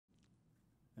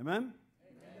Amen?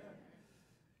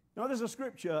 Now, there's a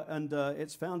scripture, and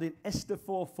it's found in Esther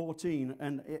 4:14,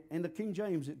 and in the King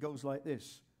James it goes like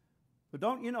this. But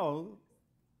don't you know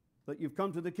that you've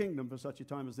come to the kingdom for such a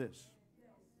time as this?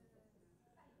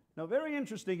 Now, very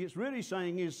interesting, it's really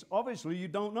saying is, obviously you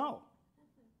don't know.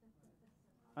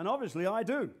 And obviously I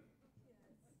do.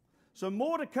 So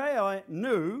Mordecai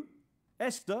knew,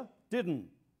 Esther didn't.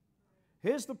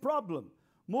 Here's the problem.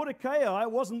 Mordecai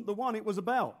wasn't the one it was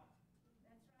about.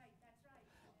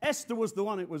 Esther was the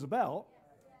one it was about,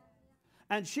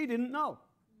 and she didn't know.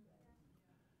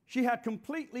 She had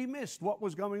completely missed what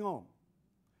was going on.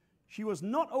 She was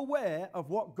not aware of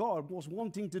what God was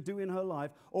wanting to do in her life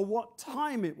or what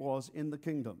time it was in the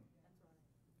kingdom.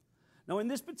 Now, in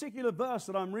this particular verse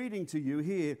that I'm reading to you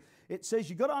here, it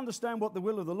says you've got to understand what the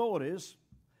will of the Lord is,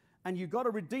 and you've got to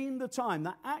redeem the time.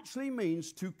 That actually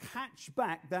means to catch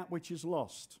back that which is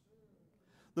lost.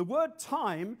 The word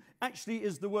time actually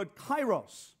is the word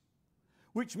kairos,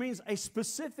 which means a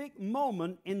specific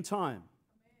moment in time.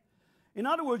 In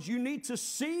other words, you need to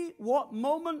see what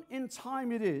moment in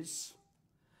time it is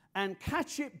and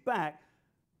catch it back,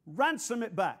 ransom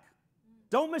it back.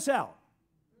 Don't miss out.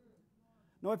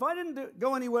 Now, if I didn't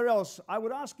go anywhere else, I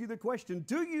would ask you the question,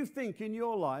 do you think in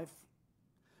your life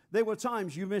there were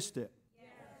times you missed it? Yes,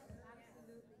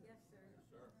 absolutely. Yes,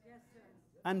 sir. Yes, sir.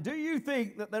 And do you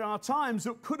think that there are times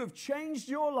that could have changed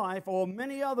your life or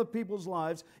many other people's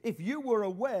lives if you were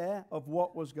aware of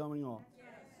what was going on? Yes.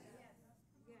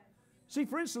 Yes. See,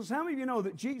 for instance, how many of you know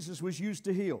that Jesus was used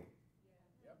to heal?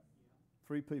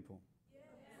 3 people.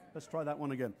 Let's try that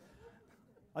one again.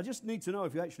 I just need to know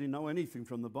if you actually know anything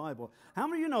from the Bible. How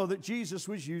many of you know that Jesus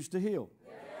was used to heal?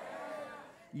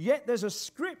 Yet there's a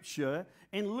scripture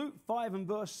in Luke 5 and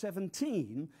verse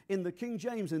 17 in the King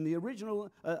James, in the original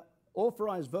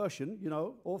authorized version,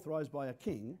 authorized by a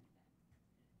king.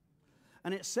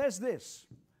 And it says this,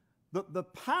 that the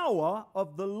power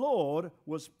of the Lord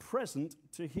was present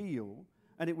to heal,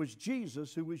 and it was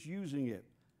Jesus who was using it.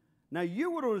 Now,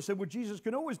 you would have said, well, Jesus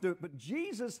can always do it, but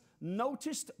Jesus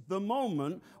noticed the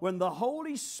moment when the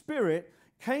Holy Spirit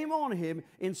came on him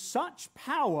in such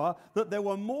power that there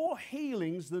were more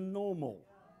healings than normal.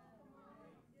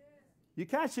 You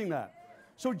catching that?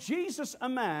 So Jesus, a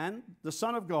man, the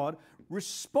Son of God,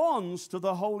 responds to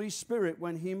the Holy Spirit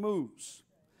when he moves.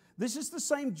 This is the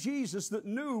same Jesus that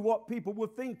knew what people were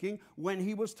thinking when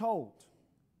he was told.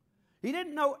 He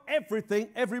didn't know everything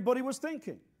everybody was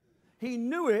thinking. He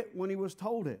knew it when he was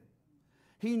told it.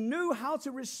 He knew how to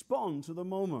respond to the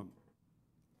moment.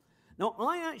 Now,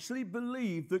 I actually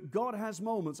believe that God has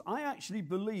moments. I actually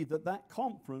believe that that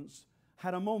conference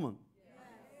had a moment.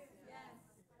 Yes.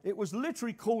 It was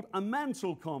literally called a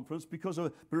mantle conference because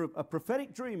of a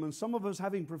prophetic dream, and some of us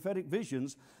having prophetic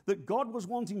visions, that God was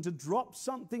wanting to drop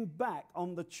something back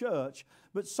on the church.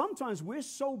 But sometimes we're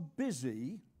so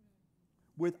busy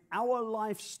with our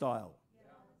lifestyle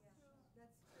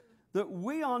that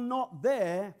we are not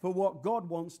there for what God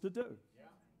wants to do.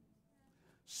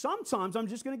 Sometimes, I'm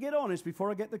just going to get honest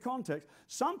before I get the context,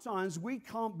 sometimes we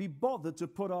can't be bothered to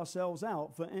put ourselves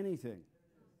out for anything.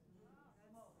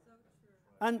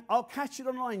 And I'll catch it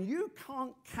online. You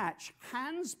can't catch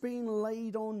hands being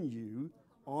laid on you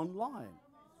online.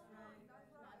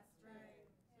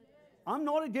 I'm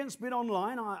not against being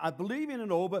online. I believe in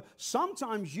it all, but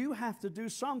sometimes you have to do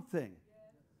something.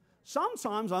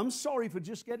 Sometimes, I'm sorry for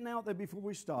just getting out there before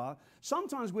we start,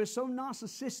 sometimes we're so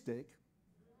narcissistic,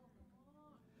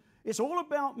 it's all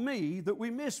about me that we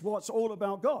miss what's all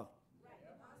about God.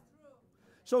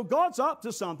 So God's up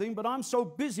to something, but I'm so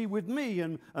busy with me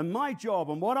and my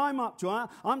job and what I'm up to.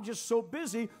 I'm just so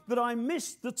busy that I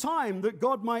miss the time that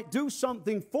God might do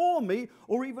something for me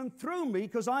or even through me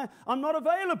because I'm not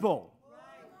available.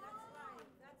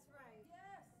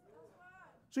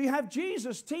 So you have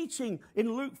Jesus teaching in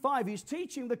Luke 5. He's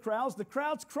teaching the crowds. The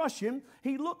crowds crush him.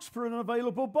 He looks for an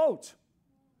available boat.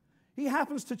 He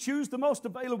happens to choose the most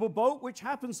available boat, which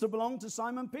happens to belong to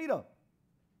Simon Peter.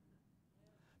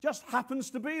 Just happens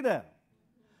to be there.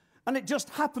 And it just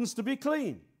happens to be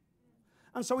clean.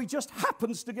 And so he just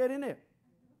happens to get in it.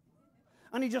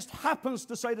 And he just happens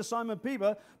to say to Simon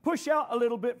Peter, push out a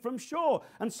little bit from shore.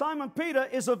 And Simon Peter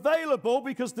is available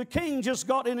because the king just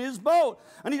got in his boat.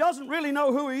 And he doesn't really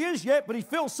know who he is yet, but he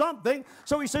feels something.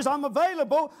 So he says, I'm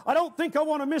available. I don't think I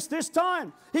want to miss this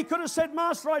time. He could have said,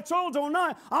 Master, I told all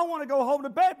night, I want to go home to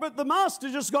bed. But the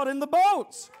master just got in the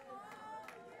boat.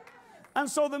 And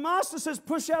so the master says,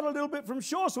 push out a little bit from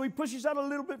shore. So he pushes out a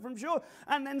little bit from shore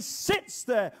and then sits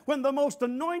there when the most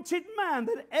anointed man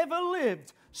that ever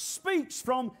lived speaks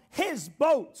from his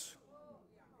boat.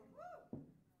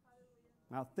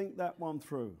 Now think that one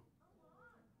through.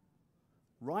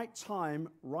 right time,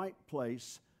 right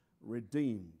place,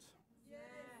 redeemed.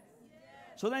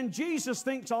 So then Jesus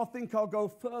thinks, I'll go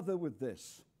further with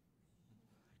this,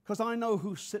 because I know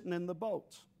who's sitting in the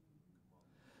boat.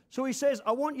 So he says,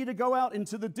 I want you to go out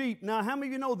into the deep. Now, how many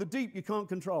of you know the deep you can't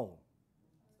control?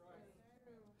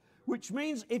 Which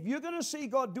means if you're going to see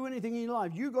God do anything in your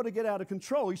life, you've got to get out of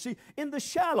control. You see, in the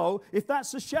shallow, if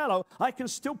that's the shallow, I can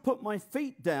still put my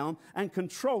feet down and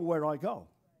control where I go.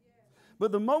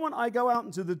 But the moment I go out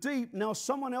into the deep, now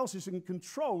someone else is in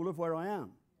control of where I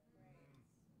am.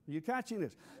 Are you catching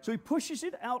this? So he pushes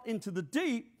it out into the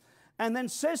deep and then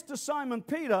says to Simon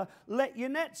Peter, let your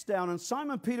nets down. And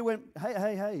Simon Peter went,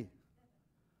 hey,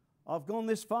 I've gone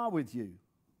this far with you.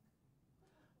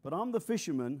 But I'm the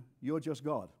fisherman, you're just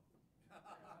God.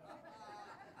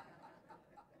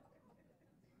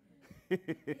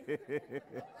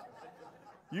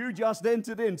 You just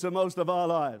entered into most of our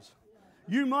lives.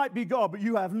 You might be God, but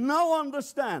you have no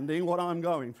understanding what I'm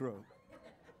going through.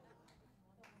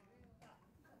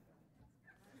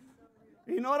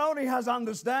 He not only has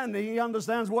understanding, he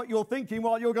understands what you're thinking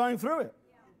while you're going through it.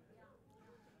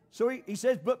 So he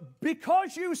says, but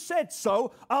because you said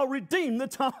so, I'll redeem the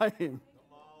time.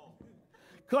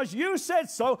 Because you said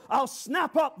so, I'll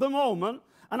snap up the moment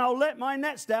and I'll let my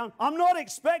nets down. I'm not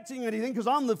expecting anything because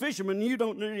I'm the fisherman and you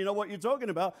don't really know what you're talking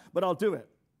about, but I'll do it.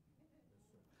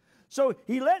 So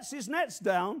he lets his nets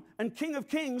down and King of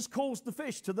Kings calls the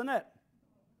fish to the net.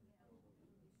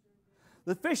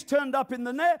 The fish turned up in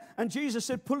the net, and Jesus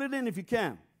said, pull it in if you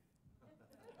can.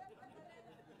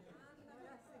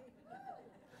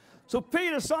 So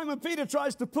Simon Peter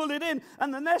tries to pull it in,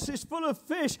 and the net is full of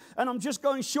fish, and I'm just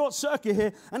going short circuit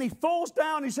here, and he falls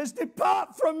down, he says,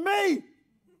 depart from me.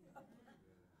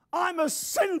 I'm a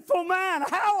sinful man.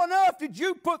 How on earth did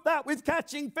you put that with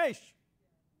catching fish?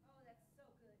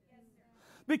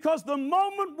 Because the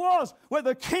moment was where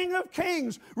the King of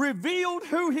Kings revealed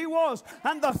who he was,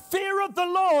 and the fear of the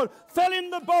Lord fell in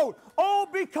the boat, all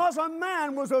because a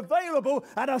man was available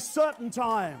at a certain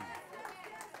time.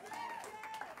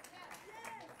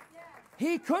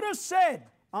 He could have said,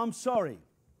 I'm sorry.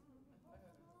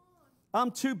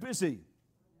 I'm too busy.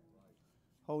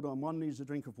 Hold on, one needs a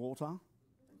drink of water.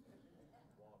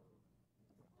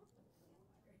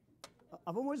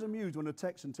 I'm always amused when a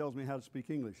Texan tells me how to speak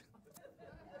English.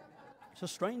 It's the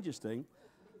strangest thing.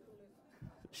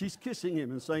 She's kissing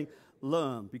him and saying,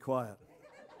 learn, be quiet.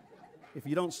 If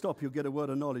you don't stop, you'll get a word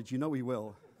of knowledge. You know he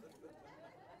will.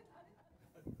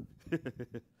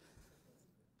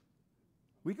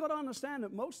 We got to understand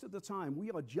that most of the time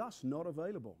we are just not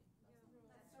available.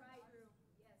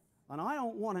 And I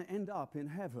don't want to end up in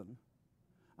heaven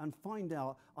and find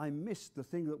out I missed the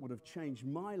thing that would have changed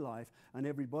my life and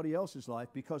everybody else's life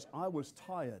because I was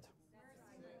tired.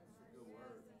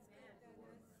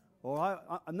 Or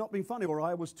I'm not being funny, or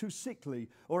I was too sickly,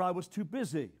 or I was too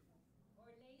busy. Or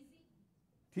lazy.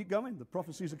 Keep going. The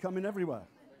prophecies are coming everywhere.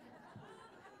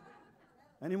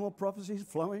 Any more prophecies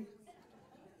flowing?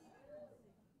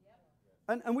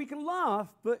 And we can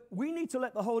laugh, but we need to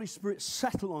let the Holy Spirit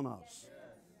settle on us.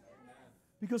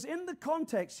 Because in the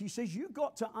context, he says, you've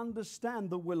got to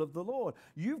understand the will of the Lord.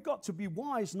 You've got to be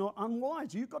wise, not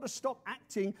unwise. You've got to stop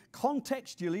acting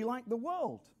contextually like the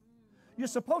world. You're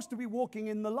supposed to be walking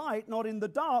in the light, not in the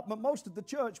dark, but most of the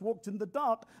church walked in the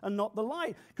dark and not the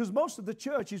light, because most of the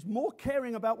church is more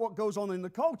caring about what goes on in the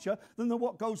culture than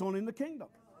what goes on in the kingdom.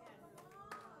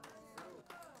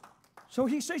 So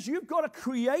he says you've got to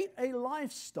create a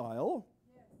lifestyle,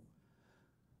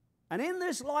 and in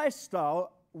this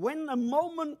lifestyle, when the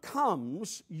moment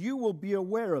comes, you will be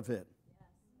aware of it.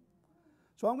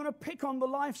 So I'm going to pick on the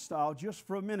lifestyle just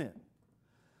for a minute.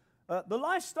 The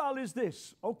lifestyle is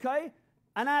this, okay?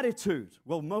 An attitude.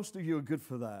 Well, most of you are good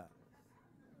for that.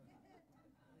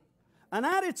 An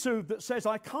attitude that says,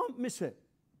 I can't miss it.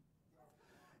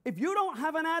 If you don't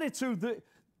have an attitude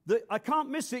that I can't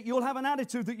miss it, you'll have an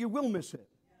attitude that you will miss it.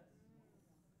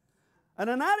 And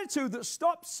an attitude that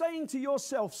stops saying to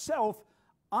yourself, self,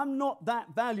 I'm not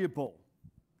that valuable.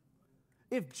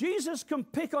 If Jesus can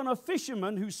pick on a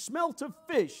fisherman who smelt of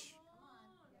fish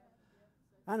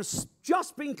and has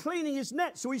just been cleaning his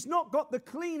net, so he's not got the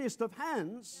cleanest of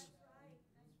hands.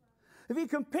 If he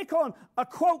can pick on a,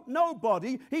 quote,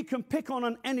 nobody, he can pick on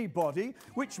an anybody,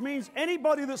 which means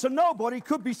anybody that's a nobody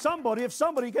could be somebody if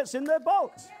somebody gets in their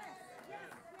boat.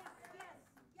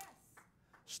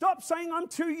 Stop saying, I'm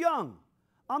too young,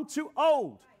 I'm too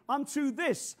old, I'm too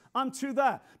this, I'm too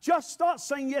that. Just start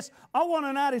saying, yes, I want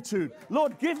an attitude.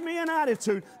 Lord, give me an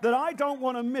attitude that I don't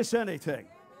want to miss anything.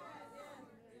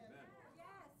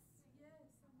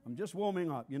 I'm just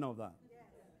warming up, you know that.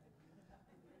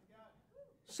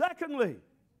 Secondly,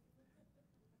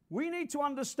 We need to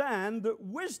understand that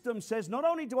wisdom says, not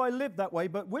only do I live that way,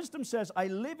 but wisdom says I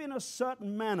live in a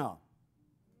certain manner.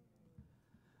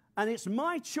 And it's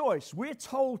my choice. We're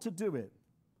told to do it.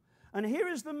 And here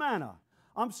is the manner.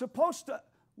 I'm supposed to,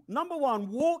 number one,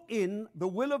 walk in the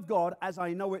will of God as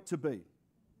I know it to be.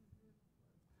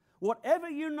 Whatever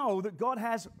you know that God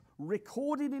has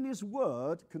recorded in His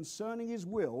Word concerning His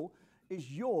will is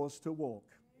yours to walk.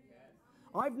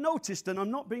 I've noticed, and I'm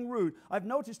not being rude, I've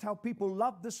noticed how people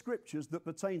love the scriptures that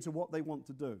pertain to what they want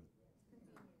to do.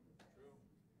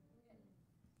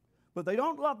 But they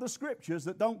don't love the scriptures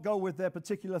that don't go with their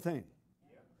particular thing.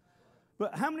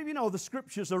 But how many of you know the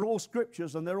scriptures are all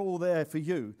scriptures and they're all there for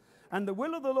you? And the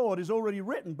will of the Lord is already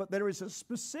written, but there is a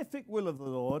specific will of the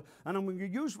Lord. And I'm going to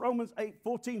use Romans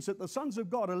 8:14, so that the sons of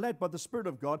God are led by the Spirit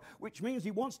of God, which means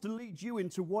He wants to lead you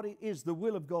into what it is the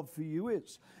will of God for you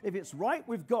is. If it's right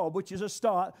with God, which is a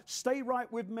start, stay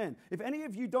right with men. If any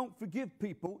of you don't forgive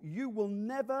people, you will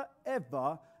never,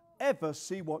 ever, ever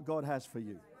see what God has for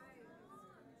you.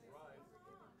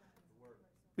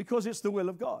 Because it's the will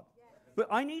of God. But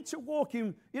I need to walk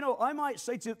in, you know, I might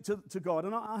say to God,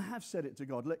 and I have said it to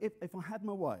God, look, if I had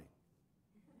my way,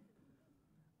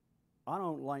 I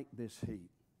don't like this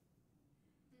heat.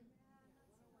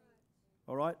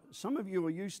 All right? Some of you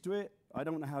are used to it. I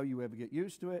don't know how you ever get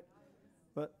used to it.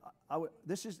 But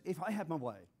this is, if I had my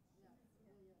way.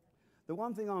 The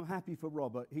one thing I'm happy for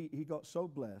Robert, he got so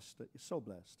blessed,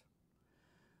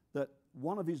 that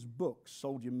one of his books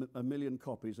sold you 1 million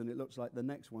copies, and it looks like the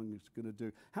next one is going to do.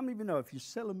 How many of you know if you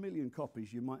sell 1 million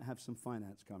copies, you might have some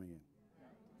finance coming in?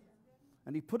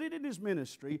 And he put it in his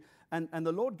ministry, and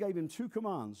the Lord gave him 2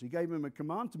 commands. He gave him a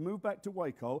command to move back to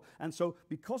Waco, and so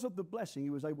because of the blessing, he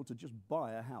was able to just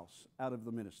buy a house out of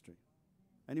the ministry.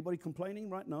 Anybody complaining?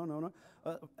 Right? No.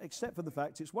 Except for the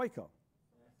fact it's Waco.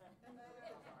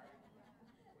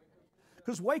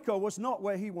 Because Waco was not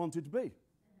where he wanted to be.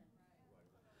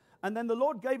 And then the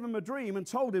Lord gave him a dream and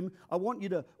told him, I want you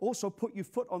to also put your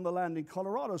foot on the land in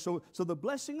Colorado. So the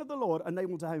blessing of the Lord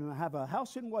enabled him to have a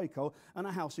house in Waco and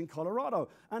a house in Colorado.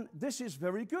 And this is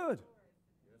very good.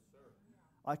 Yes, sir.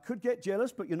 I could get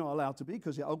jealous, but you're not allowed to be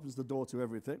because it opens the door to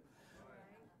everything.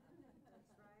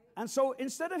 And so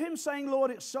instead of him saying,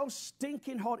 Lord, it's so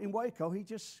stinking hot in Waco, he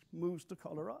just moves to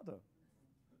Colorado.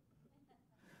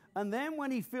 And then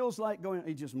when he feels like going,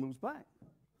 he just moves back.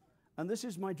 And this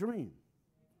is my dream.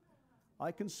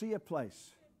 I can see a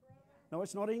place. No,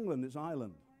 it's not England, it's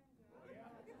Ireland.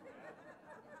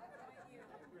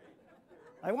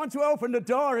 I want to open the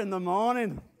door in the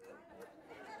morning.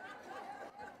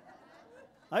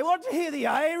 I want to hear the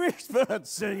Irish birds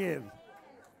singing.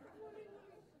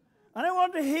 And I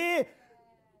want to hear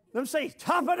them say,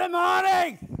 top of the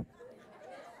morning.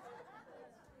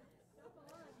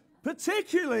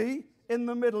 Particularly in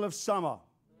the middle of summer.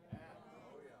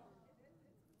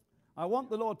 I want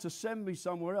the Lord to send me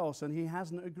somewhere else, and He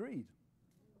hasn't agreed.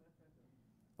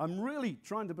 I'm really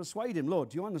trying to persuade Him, Lord,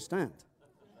 do you understand?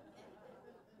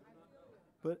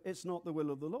 But it's not the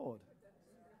will of the Lord.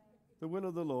 The will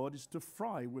of the Lord is to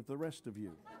fry with the rest of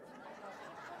you.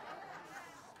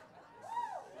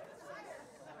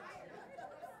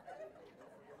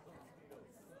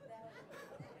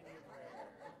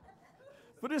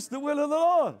 But it's the will of the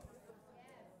Lord.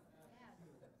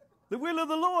 The will of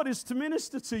the Lord is to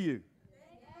minister to you.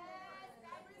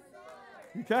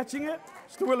 You catching it?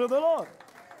 It's the will of the Lord.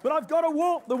 But I've got to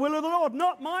walk the will of the Lord.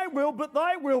 Not my will, but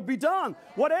thy will be done.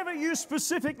 Whatever you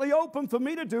specifically open for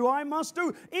me to do, I must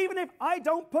do, even if I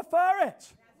don't prefer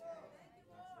it.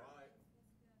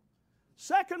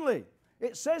 Secondly,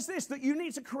 it says this, that you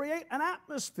need to create an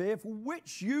atmosphere for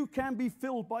which you can be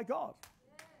filled by God.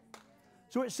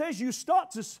 So it says you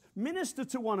start to minister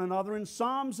to one another in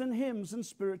psalms and hymns and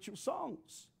spiritual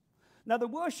songs. Now, the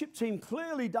worship team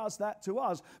clearly does that to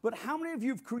us, but how many of you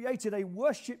have created a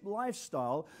worship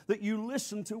lifestyle that you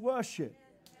listen to worship?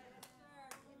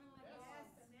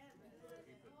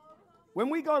 When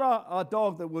we got our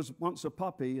dog that was once a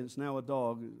puppy, it's now a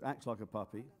dog, acts like a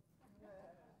puppy,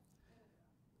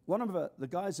 one of the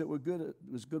guys that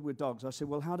was good with dogs, I said,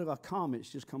 well, how do I calm it?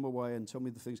 Just come away and tell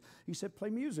me the things. He said, play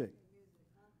music.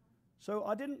 So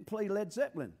I didn't play Led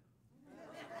Zeppelin.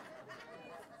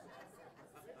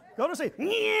 Got to say,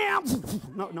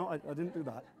 no, I didn't do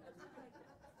that.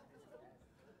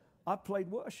 I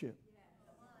played worship.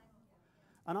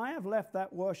 And I have left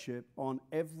that worship on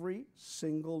every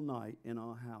single night in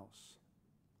our house.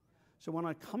 So when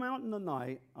I come out in the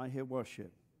night, I hear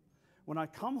worship. When I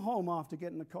come home after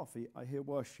getting the coffee, I hear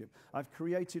worship. I've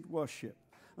created worship.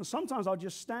 And sometimes I'll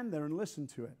just stand there and listen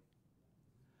to it.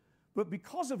 But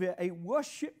because of it, a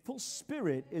worshipful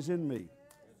spirit is in me.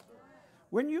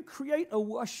 When you create a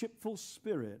worshipful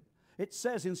spirit, it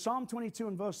says in Psalm 22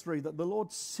 and verse 3 that the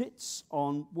Lord sits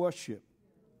on worship.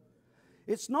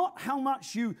 It's not how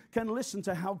much you can listen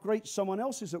to how great someone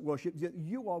else is at worship.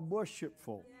 You are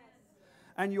worshipful.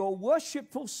 And your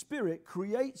worshipful spirit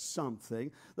creates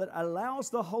something that allows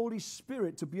the Holy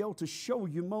Spirit to be able to show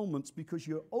you moments because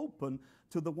you're open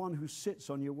to the one who sits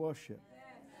on your worship.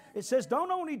 It says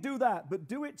don't only do that, but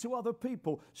do it to other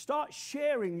people. Start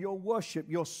sharing your worship,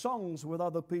 your songs with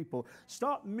other people.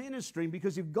 Start ministering,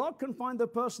 because if God can find the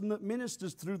person that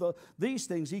ministers through these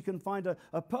things, He can find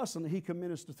a person that He can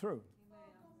minister through.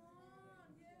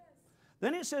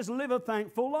 Then it says live a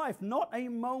thankful life, not a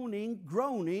moaning,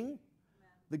 groaning,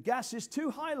 the gas is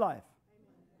too high life.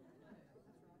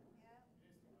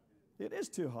 It is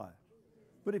too high.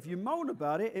 But if you moan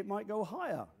about it, it might go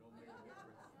higher.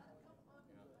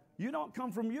 You don't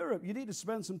come from Europe. You need to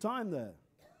spend some time there.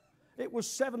 It was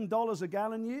 $7 a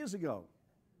gallon years ago.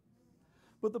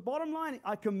 But the bottom line,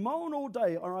 I can moan all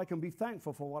day or I can be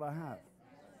thankful for what I have.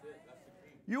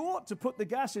 You ought to put the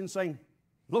gas in saying,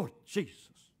 Lord Jesus.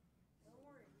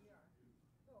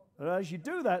 And as you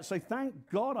do that, say, thank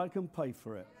God I can pay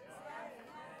for it.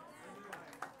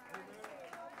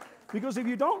 Because if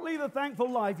you don't lead a thankful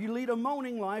life, you lead a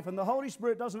moaning life, and the Holy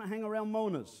Spirit doesn't hang around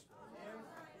moaners.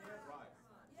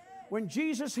 When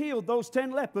Jesus healed those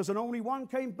 10 lepers and only one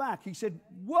came back, He said,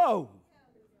 whoa.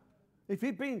 If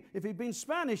he'd been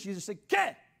Spanish, He'd say,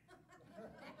 ¿qué?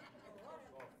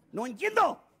 No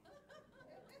entiendo.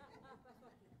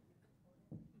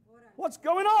 What's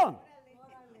going on?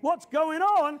 What's going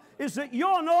on is that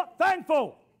you're not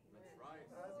thankful.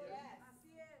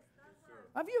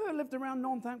 Have you ever lived around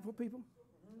non-thankful people?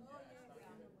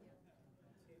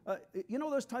 You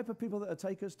know those type of people that are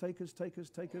takers?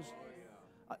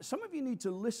 Some of you need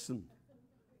to listen.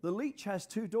 The leech has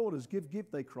 2 daughters. Give,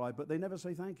 they cry, but they never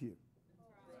say thank you.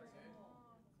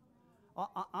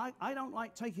 I don't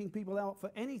like taking people out for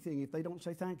anything if they don't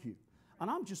say thank you. And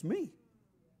I'm just me.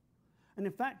 And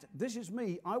in fact, this is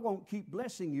me. I won't keep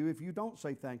blessing you if you don't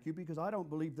say thank you, because I don't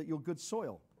believe that you're good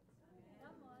soil.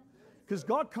 Because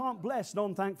God can't bless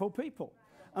non-thankful people.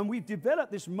 And we've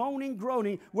developed this moaning,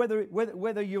 groaning,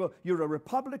 whether you're a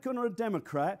Republican or a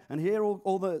Democrat, and here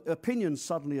all the opinions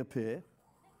suddenly appear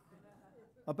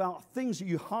about things that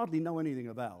you hardly know anything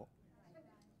about.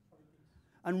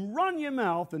 And run your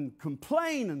mouth and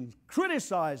complain and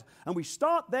criticize. And we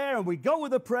start there and we go with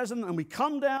the president and we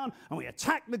come down and we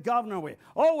attack the governor. And we're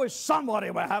always somebody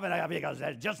we're having to have, because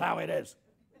that's just how it is.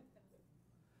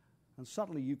 And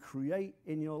suddenly you create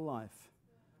in your life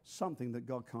something that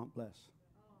God can't bless.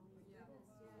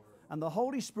 And the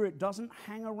Holy Spirit doesn't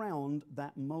hang around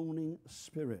that moaning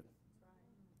spirit.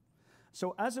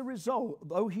 So as a result,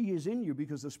 though He is in you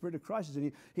because the Spirit of Christ is in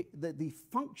you, the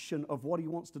function of what He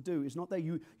wants to do is not there.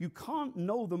 You can't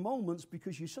know the moments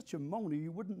because you're such a moaner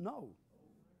you wouldn't know.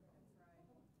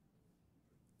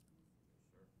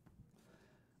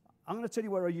 I'm going to tell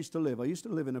you where I used to live. I used to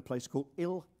live in a place called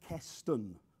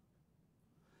Ilkeston.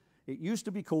 It used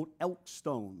to be called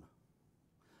Elkstone.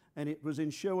 And it was in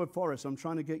Sherwood Forest. I'm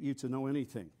trying to get you to know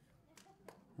anything.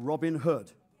 Robin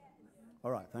Hood.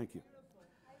 All right, thank you.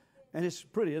 And it's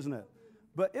pretty, isn't it?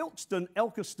 But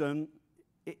Elkeston,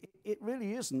 it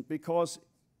really isn't, because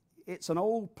it's an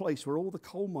old place where all the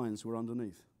coal mines were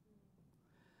underneath.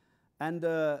 And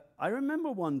I remember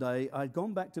one day I'd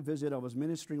gone back to visit. I was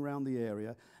ministering around the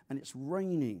area, and it's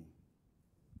raining.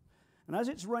 And as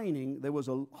it's raining, there was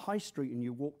a high street, and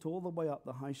you walked all the way up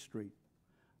the high street.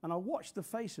 And I watched the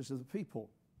faces of the people.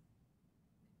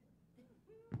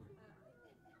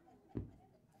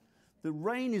 The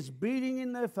rain is beating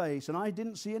in their face, and I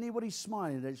didn't see anybody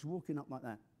smiling. They're just walking up like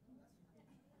that.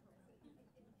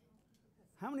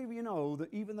 How many of you know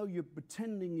that even though you're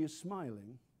pretending you're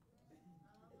smiling,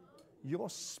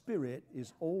 your spirit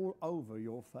is all over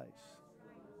your face?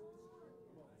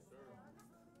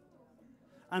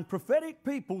 And prophetic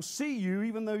people see you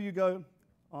even though you go,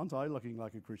 aren't I looking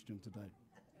like a Christian today?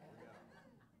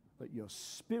 But your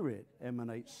spirit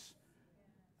emanates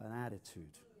an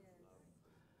attitude.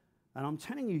 And I'm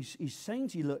telling you, He's saying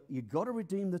to you, look, you've got to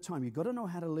redeem the time. You've got to know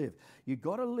how to live. You've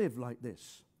got to live like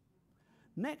this.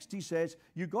 Next, He says,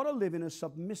 you've got to live in a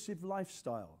submissive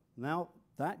lifestyle. Now,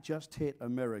 that just hit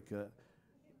America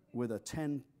with a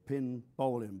 10-pin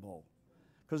bowling ball.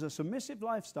 Because a submissive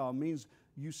lifestyle means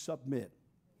you submit.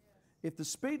 If the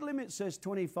speed limit says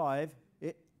 25,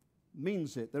 it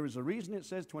means it. There is a reason it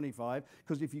says 25,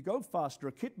 because if you go faster,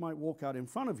 a kid might walk out in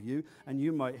front of you and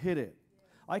you might hit it.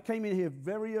 I came in here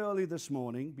very early this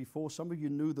morning, before some of you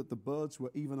knew that the birds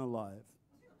were even alive.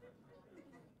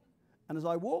 And as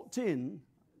I walked in,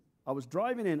 I was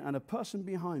driving in and a person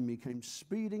behind me came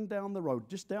speeding down the road,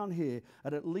 just down here,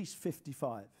 at least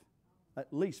 55. At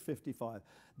least 55.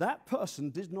 That person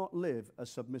did not live a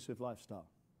submissive lifestyle.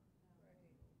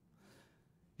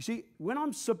 You see, when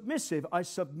I'm submissive, I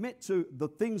submit to the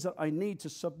things that I need to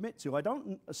submit to. I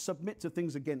don't submit to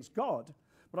things against God,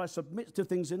 but I submit to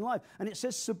things in life. And it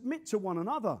says submit to one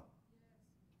another.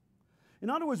 In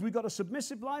other words, we've got a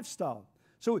submissive lifestyle.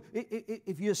 So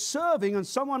if you're serving and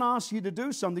someone asks you to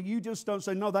do something, you just don't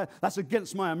say, no, that's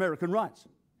against my American rights.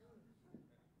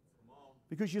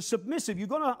 Because you're submissive. You've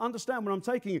got to understand where I'm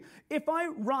taking you. If I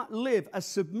live a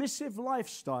submissive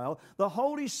lifestyle, the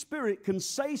Holy Spirit can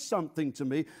say something to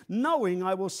me knowing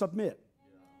I will submit.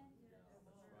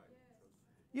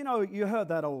 You know, you heard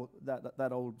that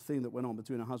old thing that went on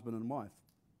between a husband and wife.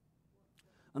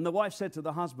 And the wife said to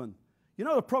the husband, you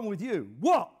know the problem with you?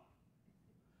 What?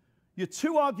 You're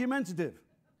too argumentative.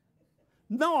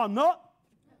 No, I'm not.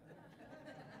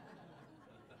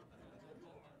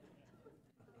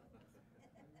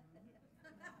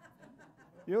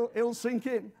 It'll sink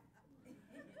in.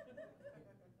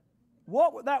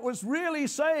 What that was really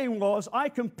saying was, I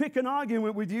can pick an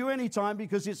argument with you anytime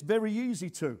because it's very easy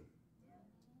to.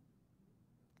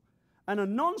 And a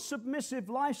non-submissive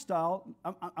lifestyle,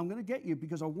 I'm going to get you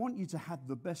because I want you to have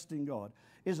the best in God,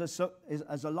 is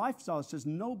a lifestyle that says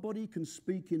nobody can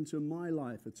speak into my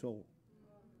life at all.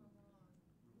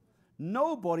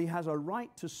 Nobody has a right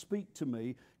to speak to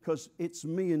me because it's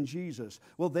me and Jesus.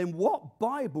 Well, then what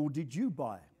Bible did you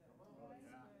buy?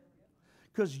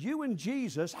 Because you and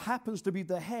Jesus happens to be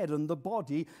the head and the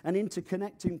body and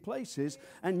interconnecting places,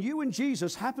 and you and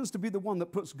Jesus happens to be the one that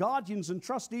puts guardians and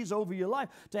trustees over your life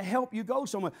to help you go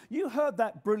somewhere. You heard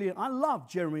that brilliant. I love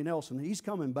Jeremy Nelson. He's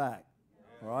coming back.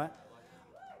 All right?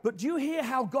 But do you hear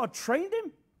how God trained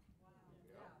him?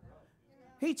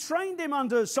 He trained him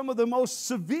under some of the most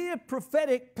severe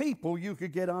prophetic people you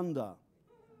could get under,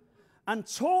 and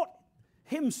taught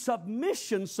him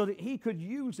submission so that he could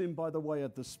use him by the way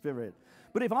of the Spirit.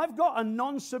 But if I've got a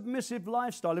non-submissive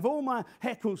lifestyle, if all my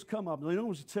heckles come up and they're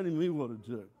always telling me what to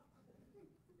do,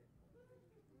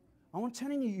 I'm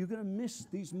telling you, you're going to miss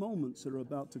these moments that are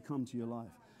about to come to your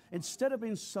life. Instead of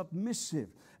being submissive,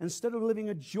 instead of living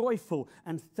a joyful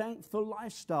and thankful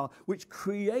lifestyle, which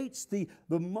creates the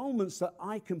moments that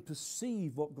I can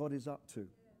perceive what God is up to.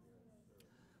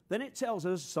 Then it tells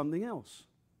us something else.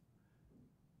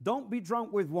 Don't be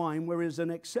drunk with wine where is an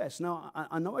excess. Now,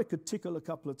 I know I could tickle a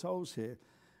couple of toes here.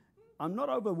 I'm not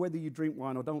over whether you drink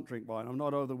wine or don't drink wine. I'm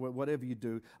not over whatever you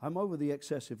do. I'm over the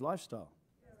excessive lifestyle.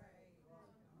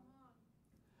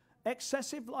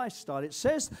 Excessive lifestyle. It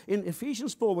says in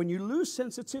Ephesians 4, when you lose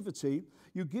sensitivity,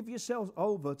 you give yourself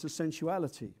over to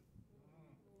sensuality.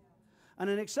 And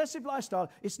an excessive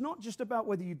lifestyle, it's not just about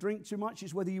whether you drink too much,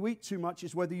 it's whether you eat too much,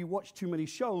 it's whether you watch too many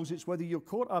shows, it's whether you're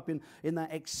caught up in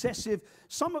that excessive.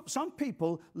 Some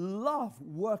people love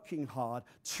working hard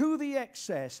to the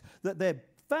excess that their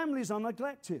families are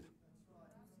neglected.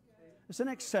 It's an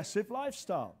excessive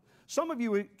lifestyle. Some of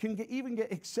you can even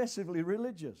get excessively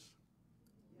religious.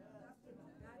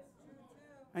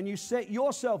 And you set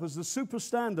yourself as the super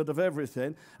standard of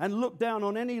everything and look down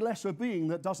on any lesser being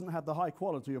that doesn't have the high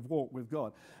quality of walk with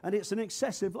God. And it's an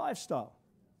excessive lifestyle.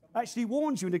 Actually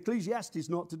warns you in Ecclesiastes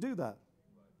not to do that.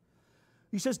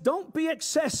 He says, don't be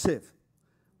excessive.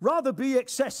 Rather be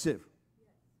excessive.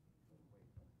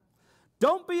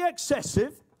 Don't be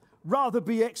excessive. Rather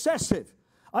be excessive.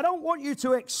 I don't want you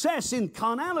to excess in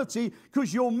carnality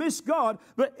because you'll miss God,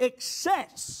 but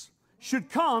excess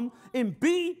should come in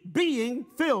being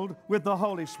filled with the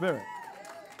Holy Spirit.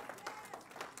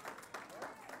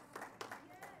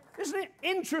 Isn't it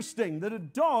interesting that a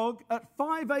dog at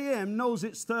 5 a.m. knows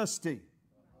it's thirsty,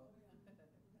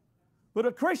 but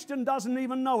a Christian doesn't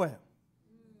even know it?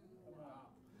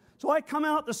 So I come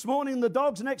out this morning, the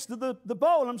dog's next to the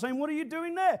bowl. I'm saying, what are you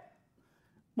doing there?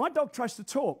 My dog tries to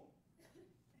talk.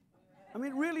 I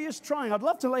mean, it really is trying. I'd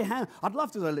love to lay hands. I'd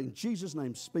love to say, in Jesus'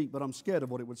 name, speak, but I'm scared of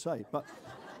what it would say. But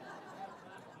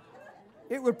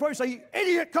it would probably say,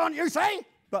 idiot, can't you say?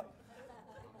 But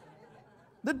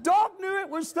the dog knew it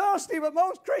was thirsty, but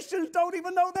most Christians don't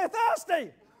even know they're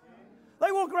thirsty.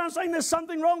 They walk around saying there's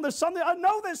something wrong, I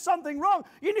know there's something wrong.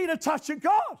 You need a touch of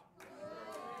God.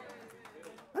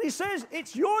 And he says,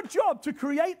 it's your job to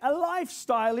create a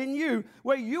lifestyle in you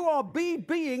where you are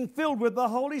being filled with the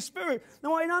Holy Spirit.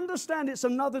 Now, I understand it's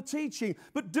another teaching,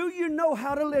 but do you know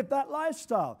how to live that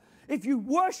lifestyle? If you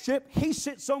worship, he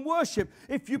sits on worship.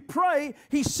 If you pray,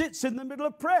 he sits in the middle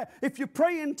of prayer. If you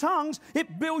pray in tongues,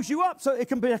 it builds you up so it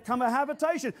can become a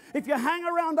habitation. If you hang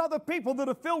around other people that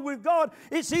are filled with God,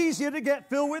 it's easier to get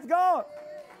filled with God.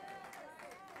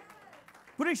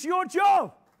 But it's your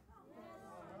job.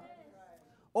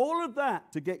 All of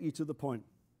that to get you to the point.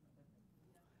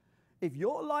 If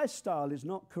your lifestyle is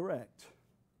not correct,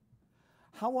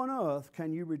 how on earth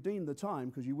can you redeem the time,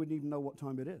 because you wouldn't even know what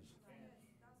time it is?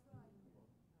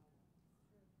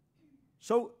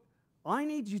 So I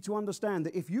need you to understand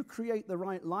that if you create the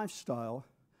right lifestyle,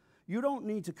 you don't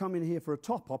need to come in here for a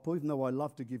top-up, even though I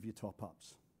love to give you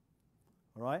top-ups.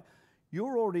 All right?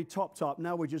 You're already topped up.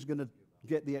 Now we're just going to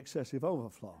get the excessive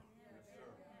overflow.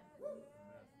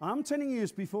 I'm telling you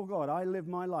this before God. I live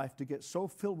my life to get so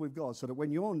filled with God so that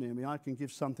when you're near me, I can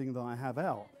give something that I have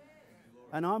out.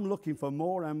 And I'm looking for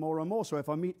more and more and more. So if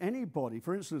I meet anybody,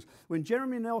 for instance, when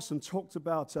Jeremy Nelson talked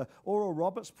about Oral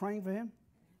Roberts praying for him,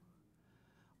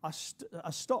 I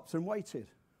stopped and waited.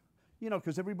 You know,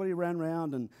 because everybody ran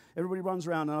around and everybody runs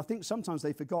around. And I think sometimes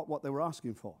they forgot what they were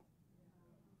asking for.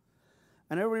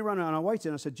 And everybody ran around and I waited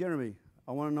and I said, Jeremy,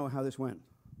 I want to know how this went.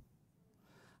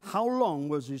 How long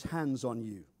was his hands on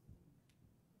you?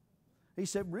 He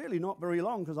said, really not very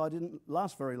long, because I didn't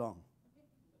last very long.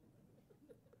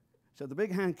 So the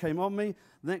big hand came on me.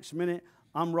 The next minute,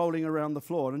 I'm rolling around the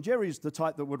floor. And Jerry's the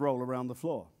type that would roll around the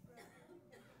floor.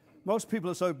 Most people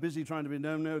are so busy trying to be,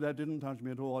 no, that didn't touch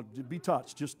me at all. Be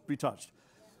touched, just be touched.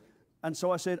 And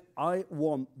so I said, I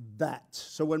want that.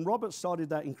 So when Robert started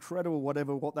that incredible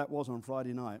whatever what that was on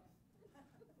Friday night,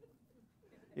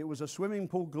 it was a swimming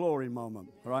pool glory moment,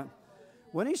 right?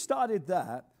 When he started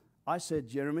that, I said,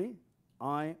 Jeremy,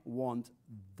 I want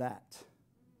that.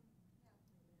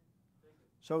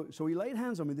 So he laid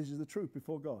hands on me. This is the truth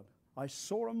before God. I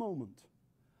saw a moment.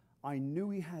 I knew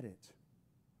he had it.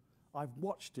 I've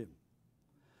watched him.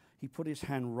 He put his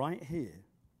hand right here,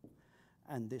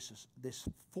 and this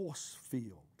force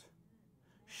field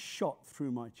shot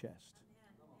through my chest.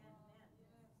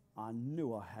 I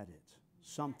knew I had it.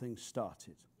 Something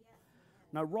started.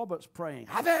 Now, Robert's praying,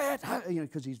 have it,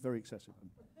 because he's very excessive.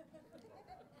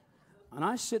 And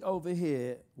I sit over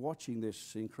here watching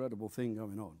this incredible thing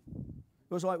going on.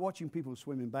 It was like watching people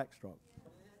swim in backstroke.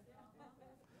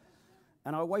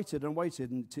 And I waited and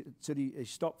waited until he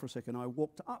stopped for a second. I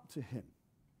walked up to him.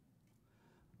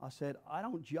 I said, I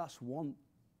don't just want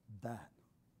that.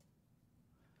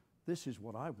 This is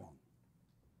what I want.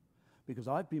 Because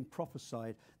I've been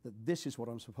prophesied that this is what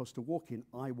I'm supposed to walk in.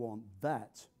 I want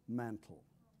that mantle.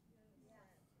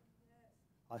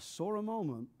 I saw a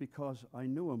moment because I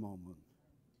knew a moment.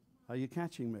 Are you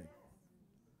catching me?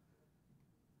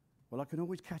 Well, I can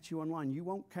always catch you online. You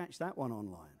won't catch that one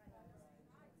online.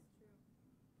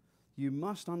 You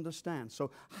must understand.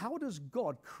 So how does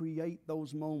God create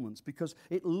those moments? Because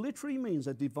it literally means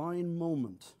a divine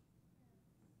moment.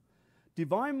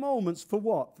 Divine moments for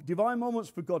what? Divine moments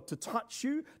for God to touch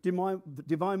you.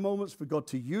 Divine moments for God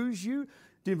to use you.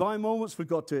 Divine moments for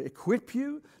God to equip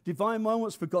you. Divine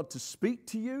moments for God to speak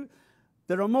to you.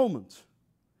 There are moments.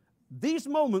 These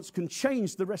moments can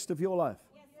change the rest of your life.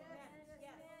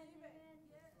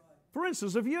 For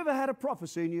instance, have you ever had a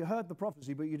prophecy and you heard the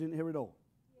prophecy but you didn't hear it all?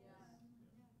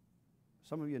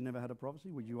 Some of you have never had a prophecy.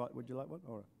 Would you like one?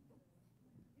 All right.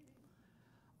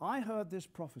 I heard this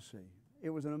prophecy. It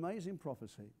was an amazing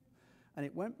prophecy. And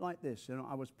it went like this. You know,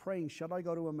 I was praying, should I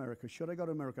go to America? Should I go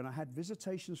to America? And I had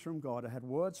visitations from God. I had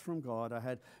words from God. I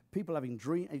had people having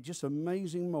dreams, just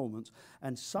amazing moments.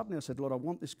 And suddenly I said, Lord, I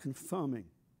want this confirming.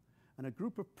 And a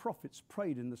group of prophets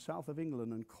prayed in the south of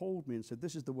England and called me and said,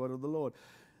 this is the word of the Lord.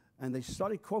 And they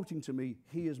started quoting to me,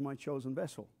 he is my chosen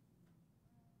vessel.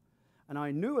 And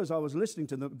I knew as I was listening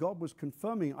to them that God was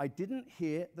confirming. I didn't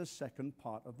hear the second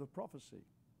part of the prophecy.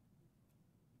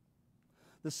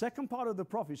 The second part of the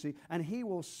prophecy, and he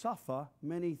will suffer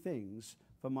many things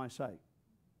for my sake.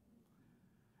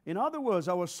 In other words,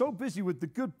 I was so busy with the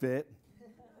good bit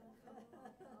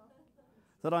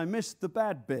that I missed the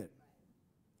bad bit.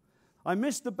 I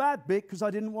missed the bad bit because I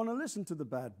didn't want to listen to the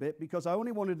bad bit, because I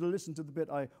only wanted to listen to the bit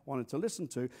I wanted to listen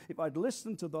to. If I'd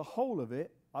listened to the whole of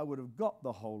it, I would have got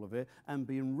the whole of it and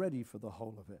been ready for the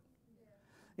whole of it.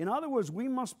 In other words, we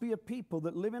must be a people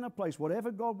that live in a place,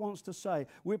 whatever God wants to say,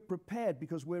 we're prepared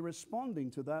because we're responding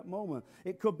to that moment.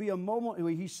 It could be a moment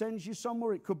where he sends you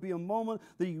somewhere. It could be a moment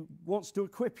that he wants to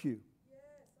equip you.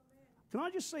 Can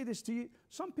I just say this to you?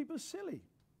 Some people are silly.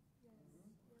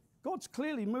 God's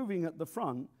clearly moving at the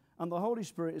front, and the Holy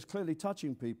Spirit is clearly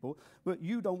touching people, but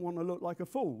you don't want to look like a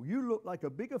fool. You look like a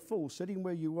bigger fool sitting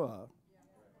where you were,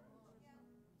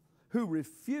 who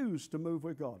refused to move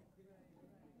with God.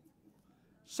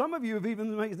 Some of you have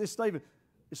even made this statement,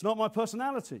 it's not my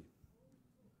personality.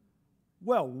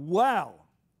 Well, wow.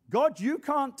 God, you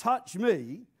can't touch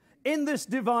me in this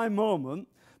divine moment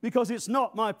because it's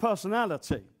not my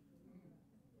personality.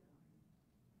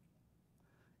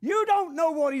 You don't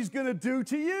know what he's going to do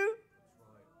to you.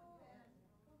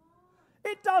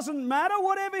 It doesn't matter.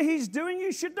 Whatever he's doing,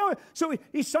 you should know it. So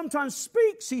he sometimes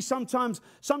speaks.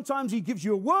 Sometimes he gives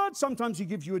you a word. Sometimes he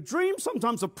gives you a dream.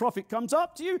 Sometimes a prophet comes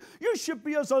up to you. You should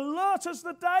be as alert as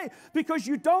the day because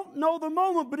you don't know the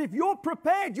moment. But if you're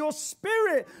prepared, your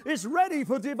spirit is ready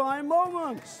for divine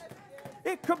moments.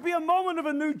 It could be a moment of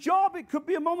a new job. It could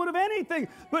be a moment of anything.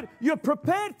 But you're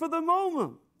prepared for the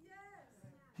moment.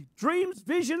 Dreams,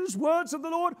 visions, words of the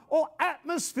Lord, or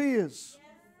atmospheres.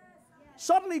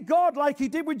 Suddenly God, like he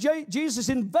did with Jesus,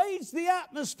 invades the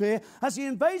atmosphere. As he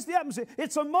invades the atmosphere,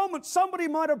 it's a moment. Somebody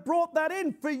might have brought that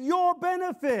in for your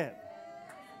benefit.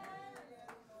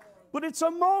 But it's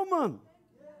a moment.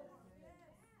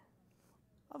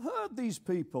 I've heard these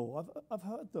people. I've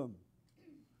heard them.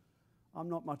 I'm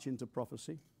not much into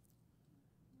prophecy.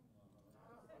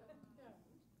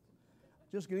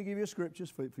 Just going to give you scriptures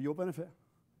for your benefit.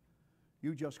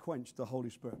 You just quenched the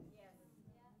Holy Spirit.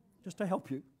 Just to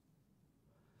help you.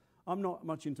 I'm not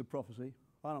much into prophecy.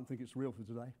 I don't think it's real for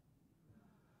today.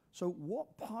 So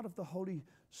what part of the Holy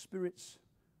Spirit's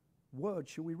word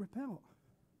shall we rip out?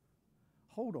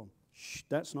 Hold on. Shh,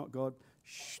 that's not God.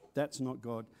 Shh, that's not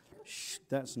God. Shh,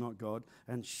 that's not God.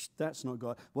 And shh, that's not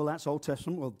God. Well, that's Old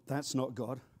Testament. Well, that's not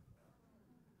God.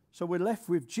 So we're left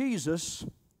with Jesus,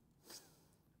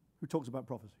 who talks about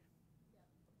prophecy.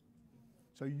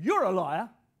 So you're a liar.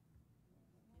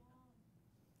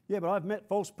 Yeah, but I've met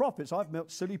false prophets. I've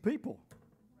met silly people.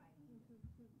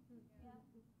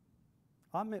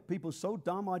 I've met people so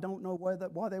dumb I don't know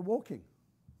why they're walking.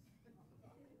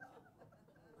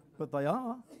 But they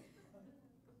are.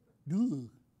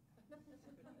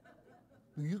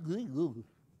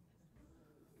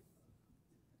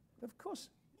 Of course,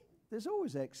 there's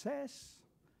always excess.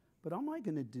 But am I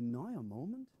going to deny a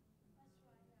moment?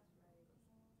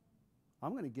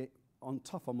 I'm going to get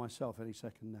tough on myself any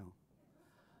second now.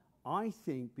 I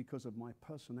think because of my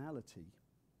personality,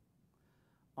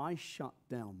 I shut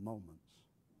down moments.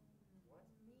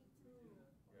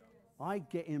 I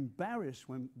get embarrassed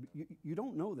when, you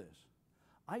don't know this,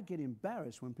 I get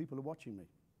embarrassed when people are watching me.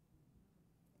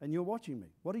 And you're watching me.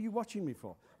 What are you watching me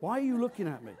for? Why are you looking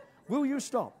at me? Will you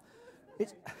stop?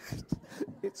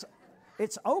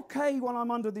 It's okay when I'm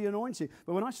under the anointing,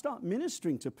 but when I start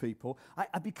ministering to people,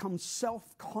 I become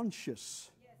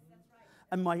self-conscious.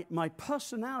 And my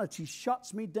personality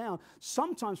shuts me down,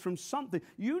 sometimes from something.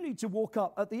 You need to walk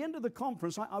up. At the end of the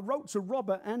conference, I wrote to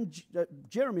Robert and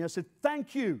Jeremy. I said,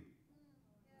 thank you.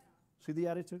 See the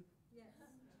attitude?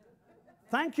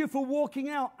 Thank you for walking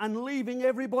out and leaving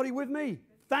everybody with me.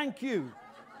 Thank you.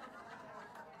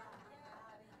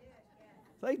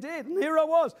 They did, and here I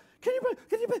was. Can you?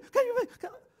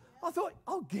 I thought,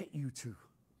 I'll get you two.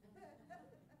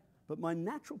 But my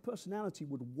natural personality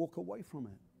would walk away from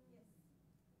it.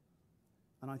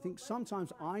 And I think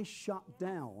sometimes I shut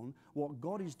down what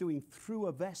God is doing through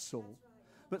a vessel.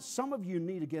 But some of you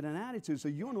need to get an attitude so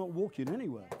you're not walking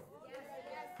anywhere.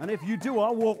 And if you do,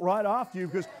 I'll walk right after you,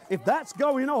 because if that's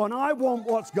going on, I want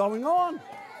what's going on.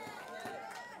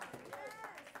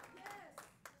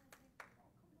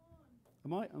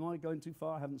 Am I going too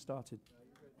far? I haven't started.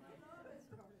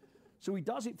 So he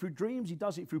does it through dreams, he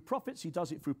does it through prophets, he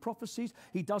does it through prophecies,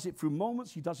 he does it through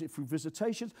moments, he does it through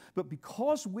visitations. But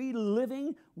because we're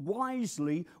living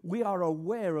wisely, we are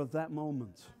aware of that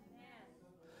moment.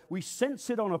 We sense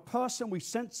it on a person. We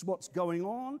sense what's going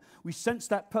on. We sense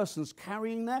that person's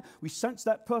carrying that. We sense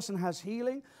that person has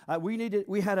healing.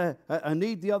 We had a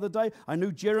need the other day. I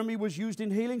knew Jeremy was used in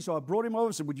healing, so I brought him over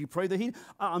and said, would you pray the healing?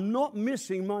 I'm not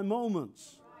missing my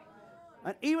moments.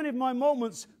 And even if my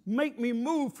moments make me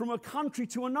move from a country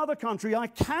to another country, I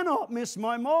cannot miss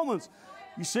my moments.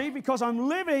 You see, because I'm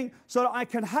living so that I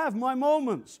can have my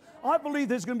moments. I believe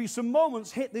there's going to be some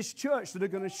moments hit this church that are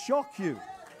going to shock you.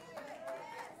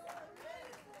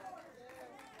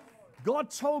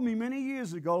 God told me many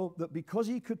years ago that because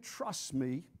he could trust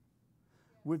me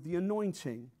with the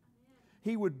anointing,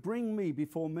 he would bring me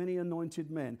before many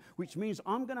anointed men, which means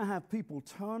I'm going to have people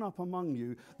turn up among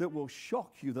you that will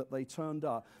shock you that they turned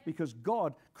up, because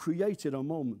God created a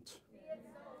moment.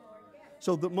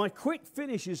 So that my quick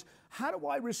finish is, how do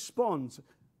I respond?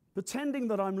 Pretending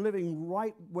that I'm living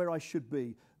right where I should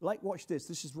be. Like, watch this.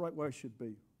 This is right where I should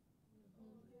be.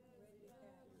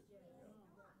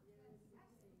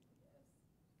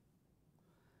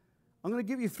 I'm going to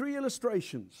give you 3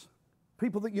 illustrations,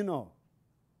 people that you know.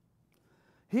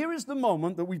 Here is the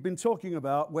moment that we've been talking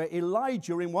about where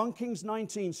Elijah in 1 Kings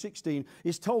 19:16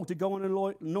 is told to go and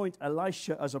anoint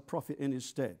Elisha as a prophet in his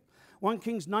stead. 1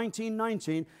 Kings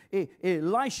 19:19,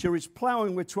 Elisha is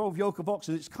plowing with 12 yoke of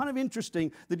oxen. It's kind of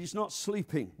interesting that he's not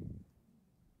sleeping.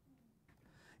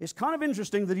 It's kind of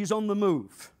interesting that he's on the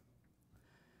move.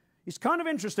 It's kind of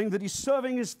interesting that he's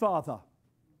serving his father.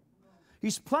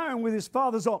 He's plowing with his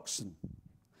father's oxen.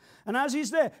 And as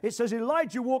he's there, it says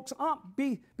Elijah walks up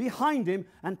behind him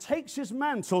and takes his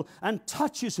mantle and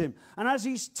touches him. And as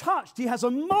he's touched, he has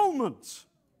a moment.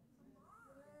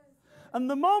 And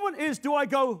the moment is, do I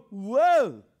go,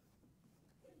 whoa?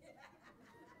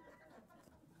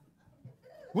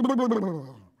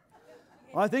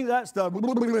 I think that's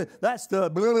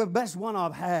the best one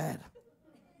I've had.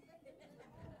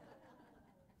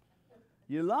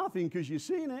 You're laughing because you've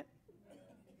seen it.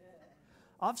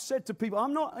 I've said to people,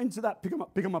 I'm not into that, pick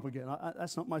them up again.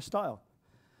 That's not my style.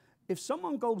 If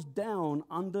someone goes down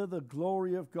under the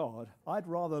glory of God, I'd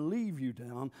rather leave you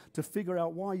down to figure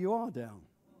out why you are down.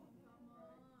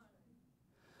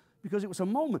 Because it was a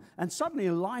moment. And suddenly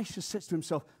Elisha says to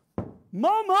himself,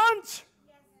 moment!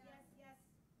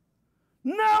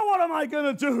 Now what am I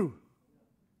going to do?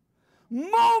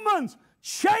 Moment!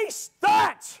 Chase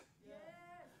that!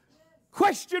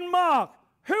 Question mark.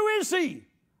 Who is he?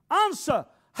 Answer.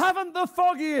 Haven't the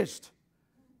foggiest.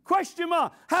 Question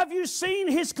mark. Have you seen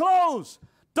his clothes?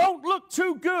 Don't look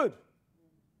too good.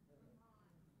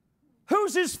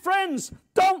 Who's his friends?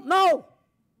 Don't know.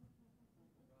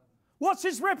 What's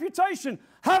his reputation?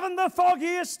 Haven't the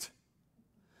foggiest.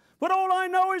 But all I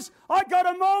know is I got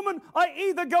a moment. I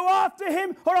either go after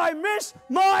him or I miss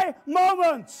my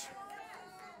moment.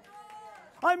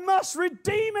 I must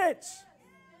redeem it.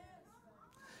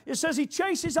 It says he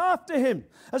chases after him.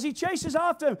 As he chases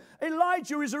after him,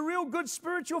 Elijah is a real good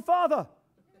spiritual father.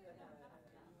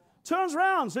 Turns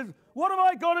around and says, what have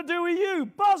I got to do with you?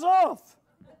 Buzz off.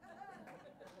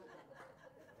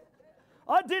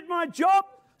 I did my job.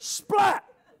 Splat.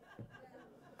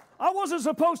 I wasn't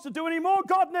supposed to do any more.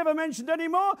 God never mentioned any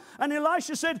more. And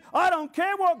Elisha said, I don't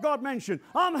care what God mentioned.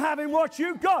 I'm having what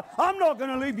you got. I'm not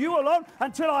going to leave you alone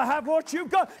until I have what you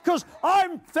got. Because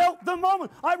I felt the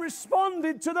moment. I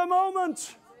responded to the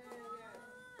moment.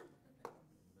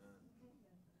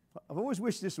 I've always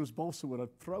wished this was balsa wood.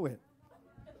 I'd throw it.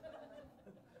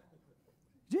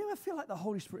 Do you ever feel like the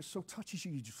Holy Spirit so touches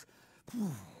you, you just...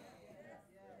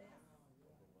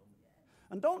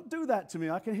 And don't do that to me.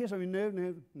 I can hear something. No.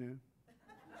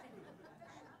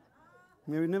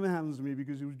 No, it never happens to me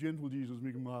because it was gentle Jesus,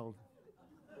 meek and mild.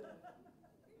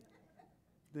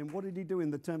 Then what did he do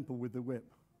in the temple with the whip?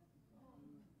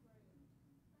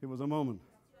 It was a moment.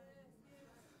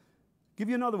 Give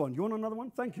you another one. You want another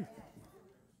one? Thank you.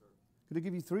 I'm going to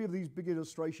give you 3 of these big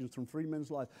illustrations from 3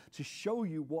 men's lives to show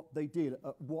you what they did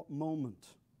at what moment.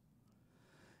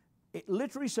 It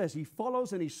literally says he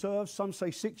follows and he serves. Some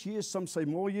say 6 years, some say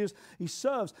more years. He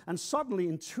serves, and suddenly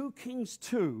in 2 Kings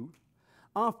 2,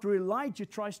 after Elijah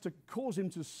tries to cause him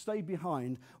to stay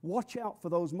behind, watch out for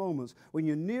those moments. When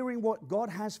you're nearing what God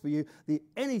has for you,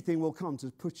 anything will come to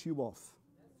put you off.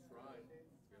 That's right.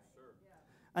 Yes, sir.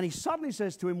 And he suddenly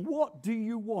says to him, what do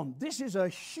you want? This is a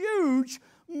huge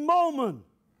moment.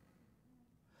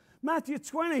 Matthew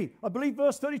 20, I believe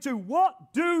verse 32.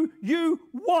 What do you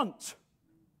want?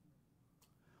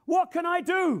 What can I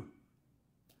do?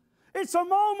 It's a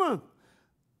moment.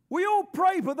 We all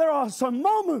pray, but there are some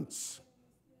moments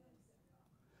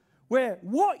where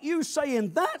what you say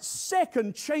in that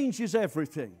second changes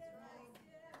everything.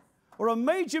 Or a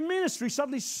major ministry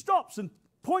suddenly stops and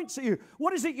points at you.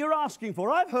 What is it you're asking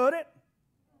for? I've heard it.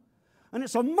 And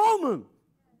it's a moment.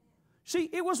 See,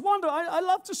 it was wonderful. I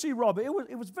love to see Robert.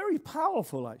 It was very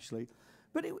powerful, actually.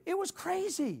 But it was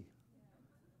crazy.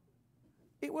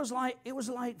 It was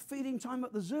like feeding time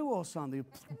at the zoo or something.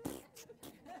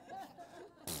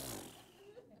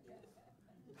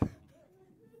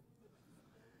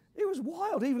 It was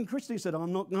wild. Even Christy said,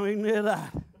 I'm not going near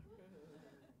that.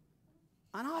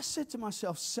 And I said to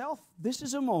myself, self, this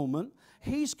is a moment.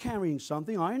 He's carrying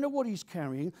something. I know what he's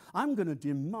carrying. I'm going to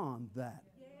demand that.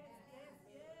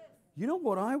 You know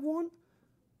what I want?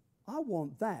 I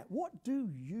want that. What do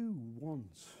you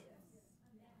want?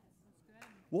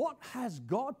 What has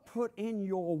God put in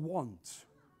your want?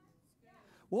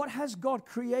 What has God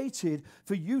created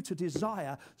for you to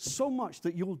desire so much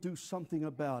that you'll do something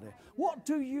about it? What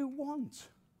do you want?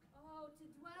 Oh, to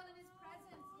dwell in his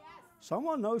presence, yes.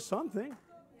 Someone knows something.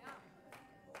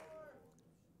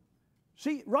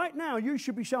 See, right now you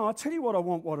should be shouting, I'll tell you what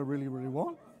I really, really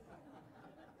want.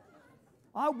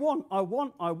 I want.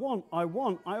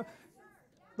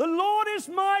 The Lord is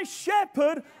my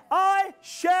shepherd, I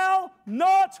shall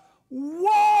not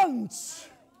want.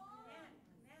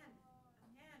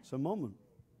 It's a moment.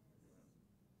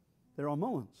 There are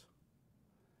moments.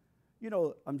 You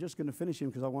know, I'm just going to finish him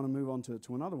because I want to move on to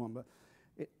another one. But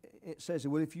it says,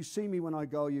 well, if you see me when I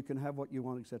go, you can have what you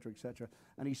want, etc., etc.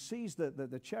 And he sees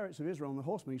the chariots of Israel and the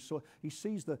horsemen. He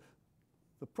sees the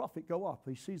prophet go up.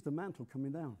 He sees the mantle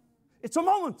coming down. It's a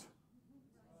moment.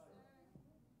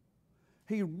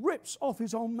 He rips off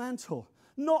his own mantle,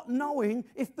 not knowing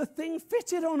if the thing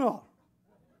fitted or not.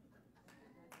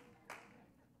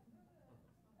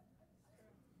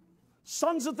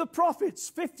 Sons of the prophets,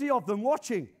 50 of them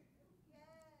watching.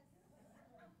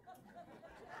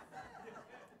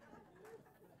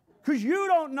 Because you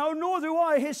don't know, nor do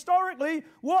I, historically,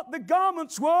 what the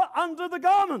garments were under the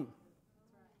garment.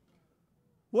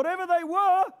 Whatever they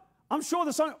were, I'm sure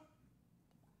the son.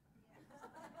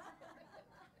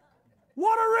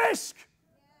 What a risk!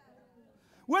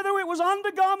 Whether it was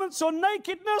undergarments or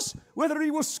nakedness, whether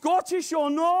he was Scottish or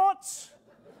not.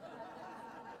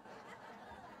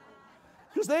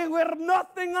 Because they were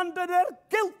nothing under their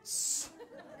kilts.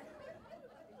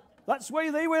 That's why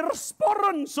they wear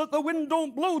sporran so that the wind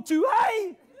don't blow too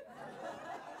high.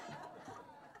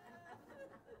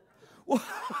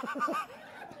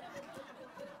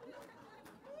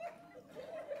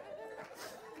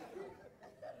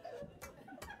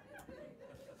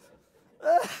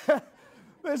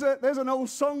 There's an old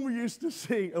song we used to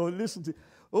sing or listen to.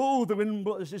 Oh, the wind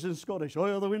blows. This is Scottish.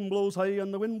 Oh, the wind blows high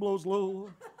and the wind blows low.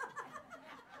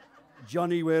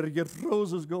 Johnny, where your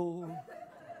trousers go.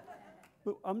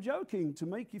 But I'm joking to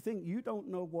make you think you don't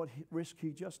know what risk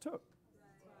he just took.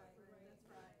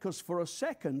 Because for a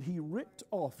second, he ripped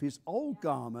off his old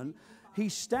garment.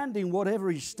 He's standing whatever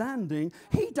he's standing.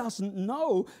 He doesn't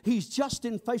know. He's just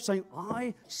in faith saying,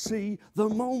 I see the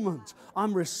moment.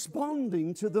 I'm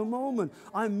responding to the moment.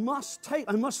 I must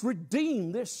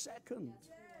redeem this second.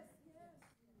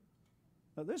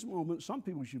 At this moment, some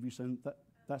people should be saying,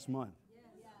 that's mine.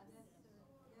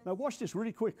 Now watch this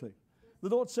really quickly. The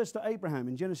Lord says to Abraham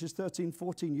in Genesis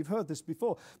 13:14, you've heard this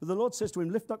before, but the Lord says to him,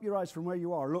 lift up your eyes from where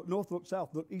you are. Look north, look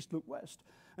south, look east, look west.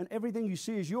 And everything you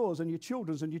see is yours and your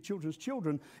children's and your children's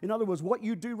children. In other words, what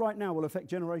you do right now will affect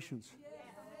generations.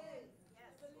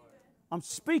 I'm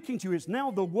speaking to you. It's now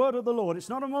the word of the Lord. It's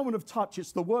not a moment of touch.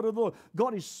 It's the word of the Lord.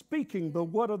 God is speaking the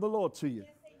word of the Lord to you.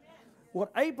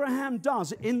 What Abraham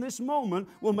does in this moment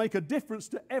will make a difference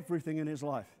to everything in his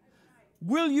life.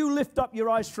 Will you lift up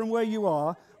your eyes from where you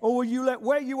are, or will you let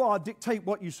where you are dictate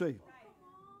what you see?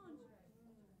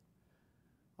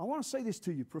 I want to say this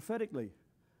to you prophetically.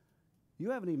 You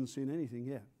haven't even seen anything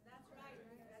yet. That's right.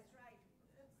 That's right.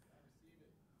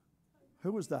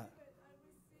 Who was that?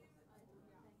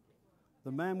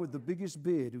 The man with the biggest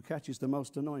beard who catches the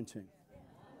most anointing.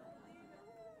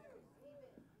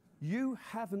 You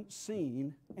haven't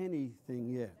seen anything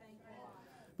yet.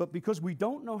 But because we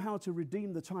don't know how to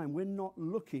redeem the time, we're not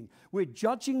looking. We're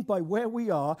judging by where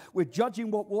we are. We're judging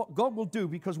what God will do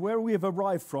because where we have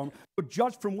arrived from. We're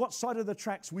judged from what side of the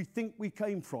tracks we think we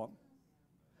came from.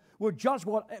 We're judged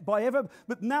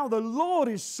but now the Lord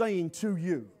is saying to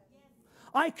you,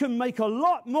 I can make a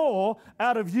lot more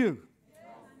out of you.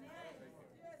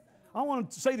 I want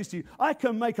to say this to you. I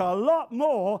can make a lot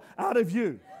more out of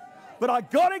you. But I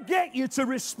got to get you to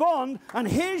respond, and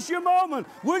here's your moment.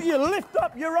 Will you lift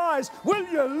up your eyes? Will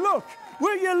you look?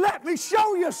 Will you let me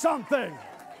show you something?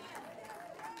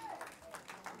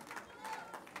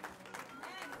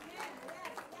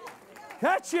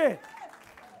 Catch it.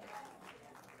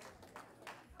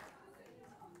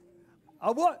 I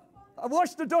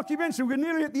watched the documentary. We're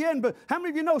nearly at the end, but how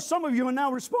many of you know some of you are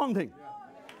now responding?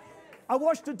 I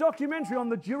watched a documentary on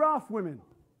the giraffe women.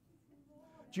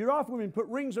 Giraffe women put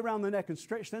rings around their neck and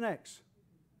stretch their necks.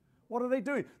 What are they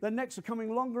doing? Their necks are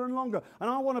coming longer and longer. And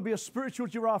I want to be a spiritual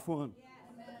giraffe woman.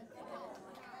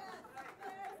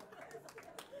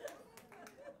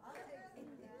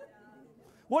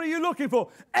 What are you looking for?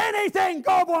 Anything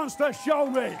God wants to show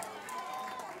me.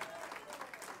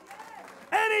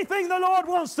 Anything the Lord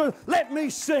wants to let me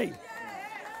see.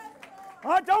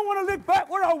 I don't want to live back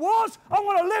where I was. I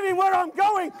want to live in where I'm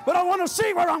going, but I want to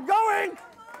see where I'm going.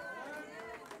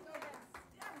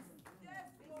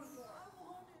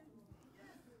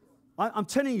 I'm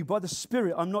telling you, by the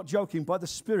Spirit, I'm not joking, by the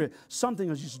Spirit, something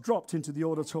has just dropped into the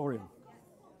auditorium.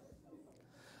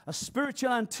 A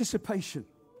spiritual anticipation.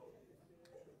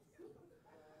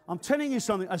 I'm telling you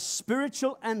something, a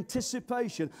spiritual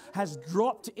anticipation has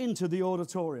dropped into the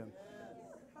auditorium.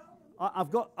 I've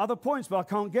got other points, but I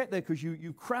can't get there because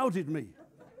you crowded me.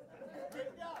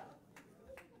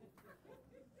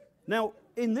 Now,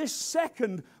 in this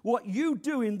second, what you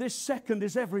do in this second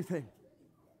is everything.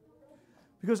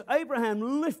 Because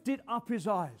Abraham lifted up his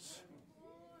eyes.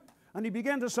 And he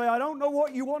began to say, I don't know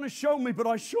what you want to show me, but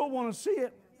I sure want to see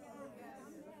it.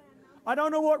 I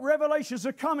don't know what revelations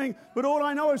are coming, but all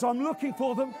I know is I'm looking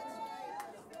for them.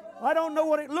 I don't know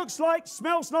what it looks like,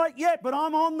 smells like yet, but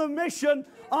I'm on the mission.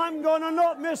 I'm going to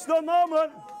not miss the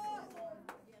moment.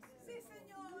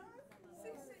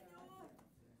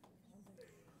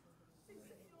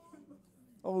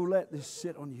 Oh, let this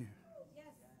sit on you.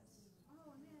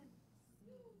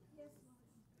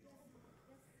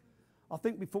 I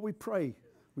think before we pray,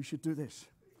 we should do this.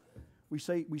 We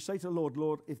say to the Lord,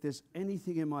 Lord, if there's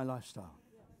anything in my lifestyle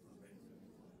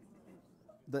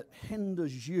that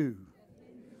hinders you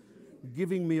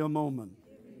giving me a moment,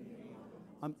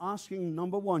 I'm asking,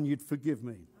 number one, you'd forgive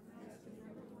me.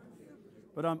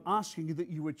 But I'm asking you that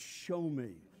you would show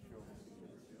me.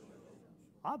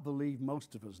 I believe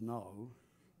most of us know.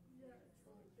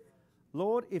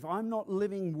 Lord, if I'm not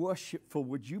living worshipful,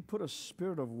 would you put a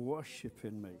spirit of worship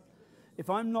in me? If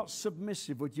I'm not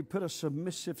submissive, would you put a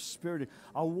submissive spirit in?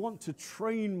 I want to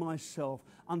train myself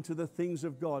unto the things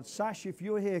of God. Sash, if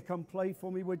you're here, come play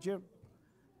for me, would you?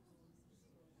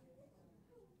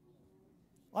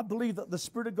 I believe that the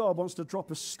Spirit of God wants to drop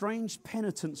a strange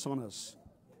penitence on us.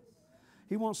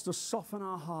 He wants to soften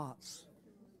our hearts.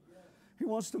 He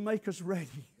wants to make us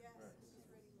ready.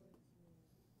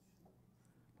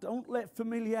 Don't let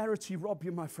familiarity rob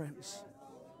you, my friends.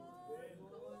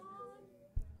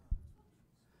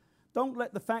 Don't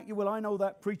let the fact you, well, I know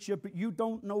that preacher, but you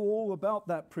don't know all about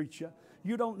that preacher.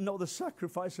 You don't know the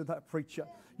sacrifice of that preacher.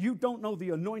 You don't know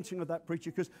the anointing of that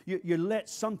preacher because you let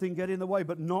something get in the way,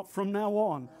 but not from now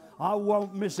on. I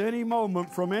won't miss any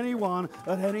moment from anyone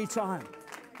at any time.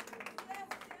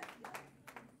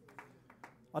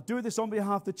 I do this on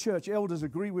behalf of the church. Elders,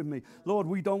 agree with me. Lord,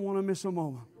 we don't want to miss a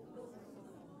moment.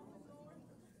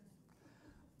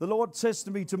 The Lord says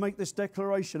to me to make this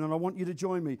declaration, and I want you to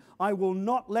join me. I will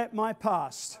not let my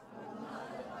past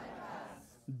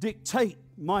dictate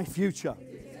my future.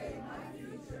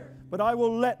 But I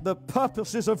will let the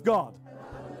purposes of God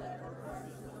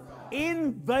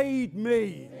invade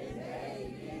me.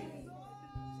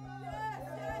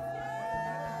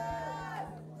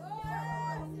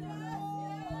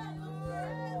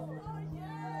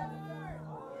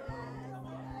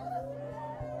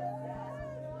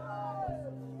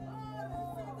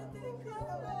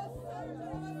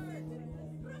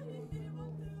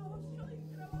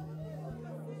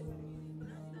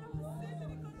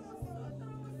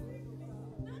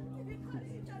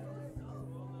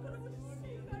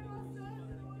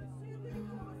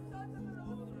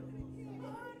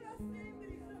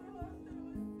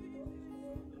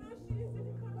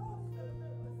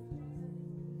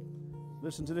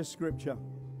 Listen to this scripture.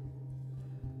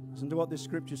 Listen to what this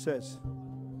scripture says.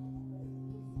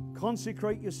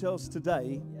 Consecrate yourselves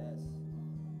today,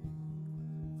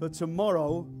 for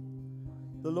tomorrow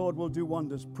the Lord will do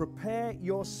wonders. Prepare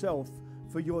yourself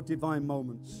for your divine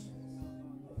moments.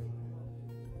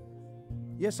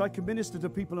 Yes, I can minister to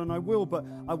people and I will, but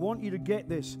I want you to get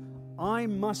this. I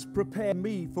must prepare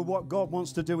me for what God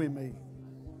wants to do in me.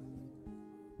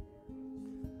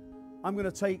 I'm going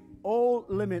to take all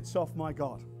limits off my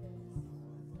God.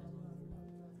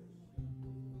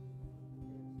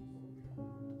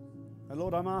 And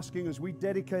Lord, I'm asking as we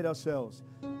dedicate ourselves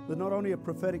that not only a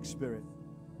prophetic spirit,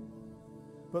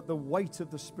 but the weight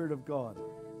of the Spirit of God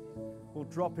will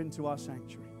drop into our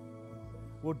sanctuary,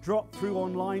 will drop through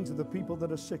online to the people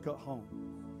that are sick at home.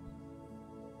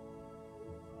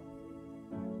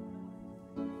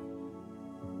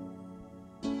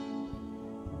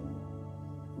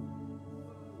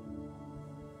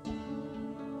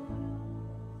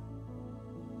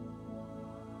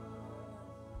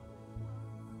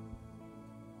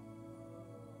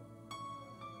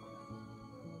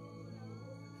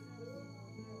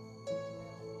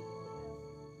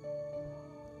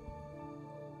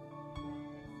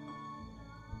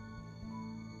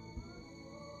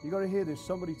 You got to hear this.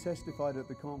 Somebody testified at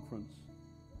the conference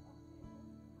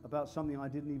about something I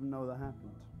didn't even know that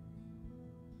happened.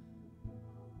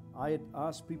 I had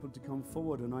asked people to come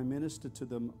forward and I ministered to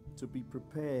them to be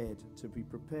prepared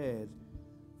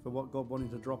for what God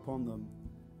wanted to drop on them.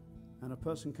 And a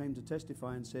person came to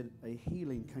testify and said, a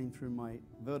healing came through my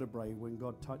vertebrae when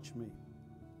God touched me.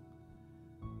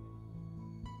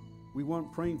 We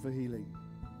weren't praying for healing,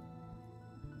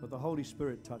 but the Holy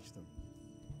Spirit touched them.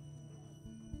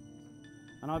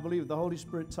 And I believe if the Holy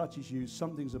Spirit touches you,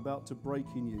 something's about to break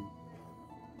in you.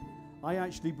 I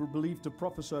actually believe to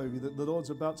prophesy over you that the Lord's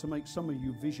about to make some of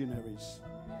you visionaries.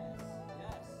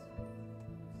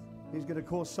 He's going to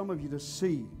cause some of you to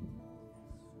see.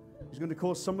 He's going to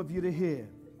cause some of you to hear.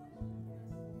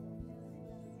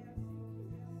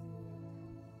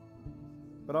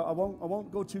 But I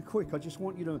won't go too quick. I just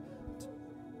want you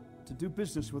to do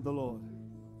business with the Lord.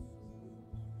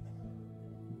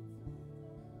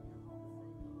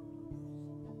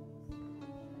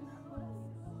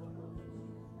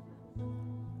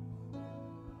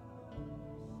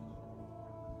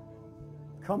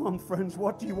 Come on, friends,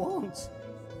 what do you want?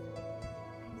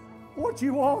 What do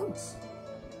you want?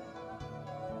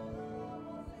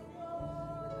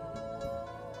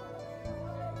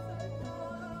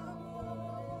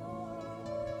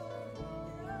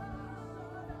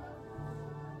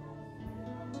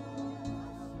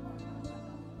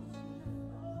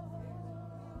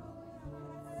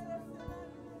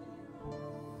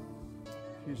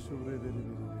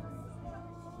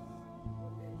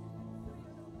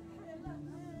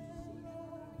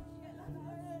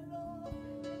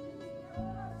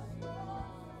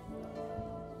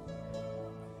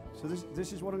 So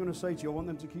this is what I'm going to say to you. I want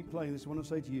them to keep playing. This is what I'm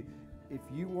going to say to you. If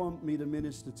you want me to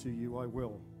minister to you, I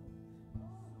will.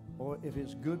 Or if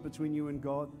it's good between you and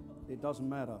God, it doesn't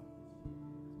matter.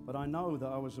 But I know that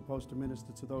I was supposed to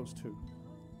minister to those two.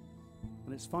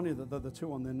 And it's funny that they're the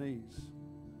two on their knees.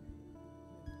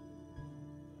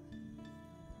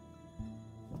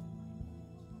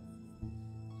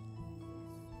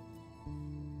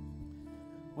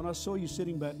 When I saw you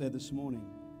sitting back there this morning,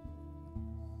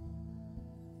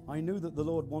 I knew that the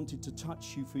Lord wanted to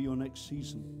touch you for your next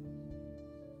season.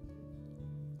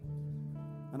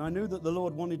 And I knew that the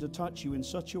Lord wanted to touch you in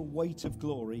such a weight of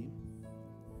glory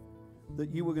that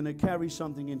you were going to carry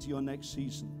something into your next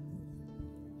season.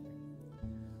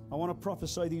 I want to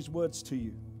prophesy these words to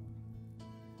you.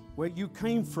 Where you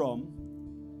came from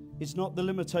is not the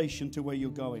limitation to where you're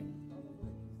going.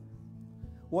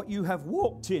 What you have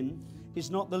walked in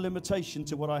is not the limitation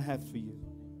to what I have for you.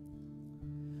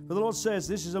 But the Lord says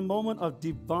this is a moment of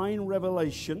divine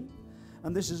revelation,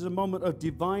 and this is a moment of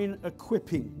divine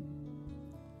equipping.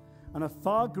 And a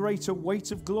far greater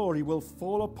weight of glory will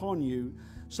fall upon you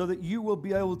so that you will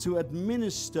be able to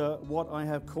administer what I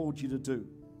have called you to do.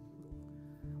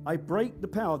 I break the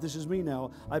power, this is me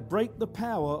now, I break the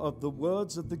power of the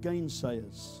words of the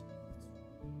gainsayers.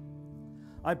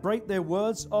 I break their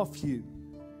words off you.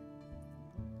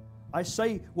 I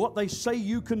say what they say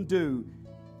you can do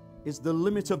is the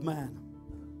limit of man.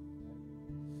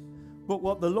 But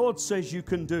what the Lord says you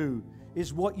can do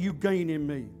is what you gain in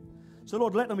me. So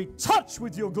Lord, let me touch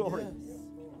with your glory. Yes.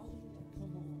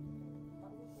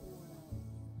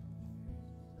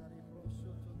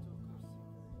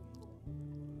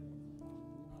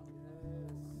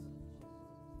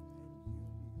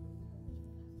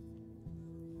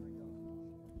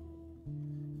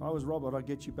 If I was Robert, I'd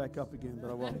get you back up again, but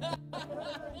I won't.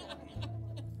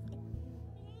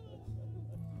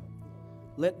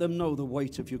 Let them know the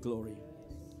weight of your glory.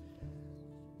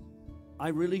 I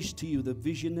release to you the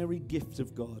visionary gift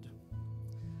of God.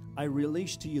 I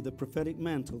release to you the prophetic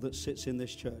mantle that sits in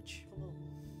this church.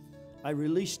 I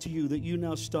release to you that you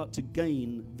now start to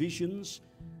gain visions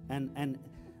and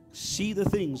see the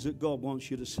things that God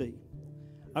wants you to see.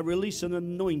 I release an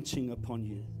anointing upon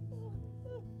you.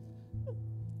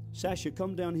 Sasha,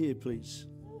 come down here, please.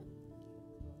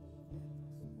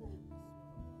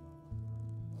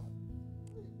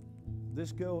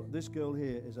 This girl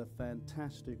here is a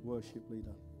fantastic worship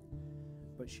leader,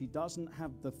 but she doesn't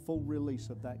have the full release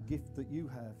of that gift that you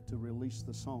have to release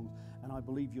the songs, and I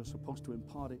believe you're supposed to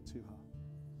impart it to her.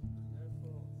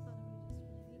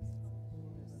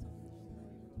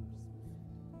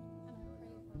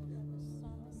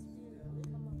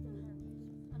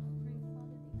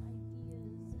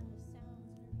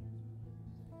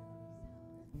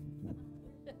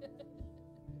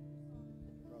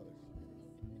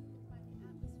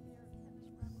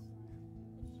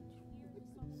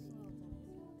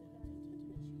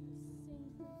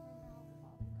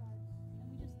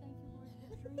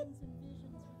 Dreams and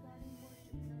visions regarding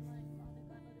worship in her life, Father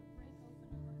God, let it break open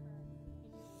over her.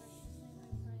 In your precious name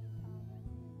I pray,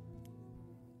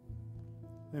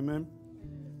 Father. Amen.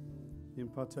 The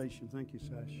impartation. Thank you,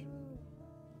 Sash.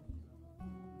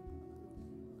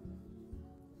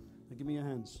 Now give me your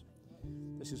hands.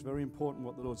 This is very important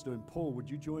what the Lord's doing. Paul, would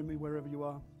you join me wherever you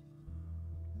are?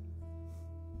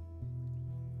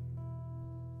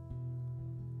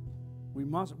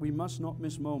 We must not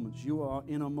miss moments. You are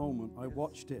in a moment. I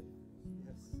watched it.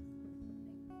 Yes.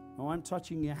 Now I'm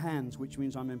touching your hands, which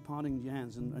means I'm imparting your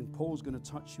hands, and Paul's going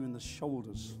to touch you in the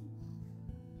shoulders.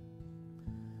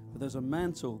 But there's a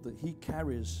mantle that he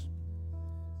carries.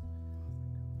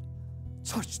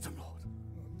 Touch them, Lord.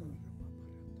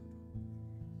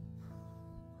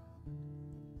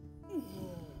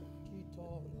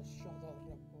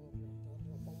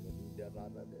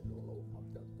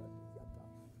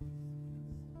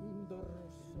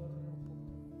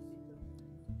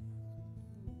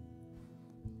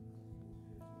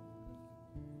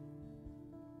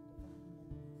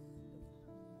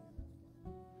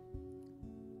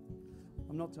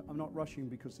 I'm not rushing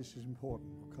because this is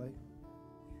important, okay?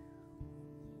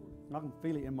 I can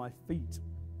feel it in my feet,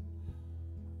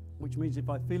 which means if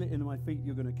I feel it in my feet,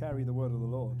 you're going to carry the word of the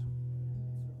Lord.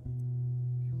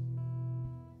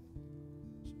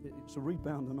 It's a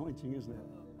rebound anointing, isn't it?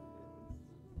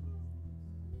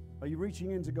 Are you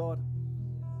reaching into God?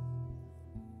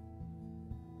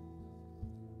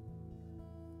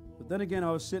 But then again,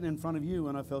 I was sitting in front of you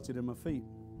and I felt it in my feet.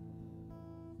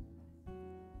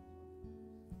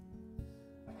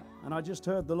 And I just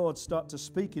heard the Lord start to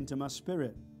speak into my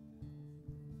spirit.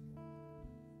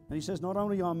 And he says, not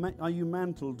only are you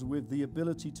mantled with the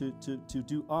ability to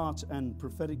do art and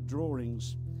prophetic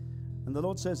drawings, and the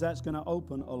Lord says that's going to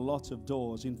open a lot of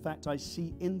doors. In fact, I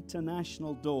see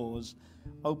international doors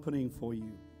opening for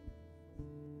you.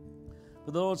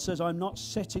 But the Lord says, I'm not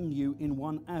setting you in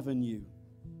one avenue,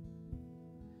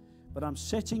 but I'm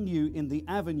setting you in the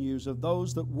avenues of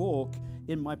those that walk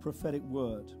in my prophetic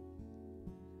word.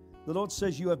 The Lord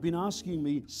says, you have been asking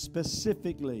me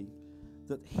specifically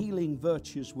that healing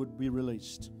virtues would be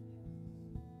released.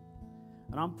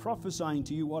 And I'm prophesying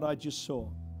to you what I just saw.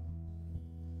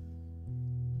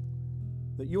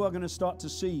 That you are going to start to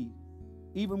see,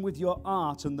 even with your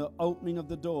art and the opening of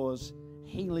the doors,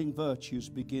 healing virtues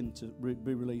begin to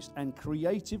be released. And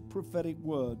creative prophetic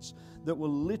words that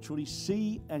will literally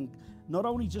see, and not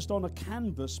only just on a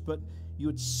canvas, but you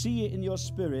would see it in your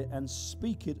spirit and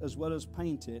speak it as well as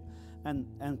paint it.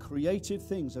 And creative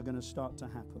things are going to start to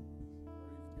happen.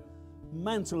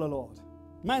 Mantle her, Lord.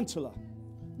 Mantle her.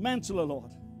 Mantle her,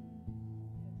 Lord.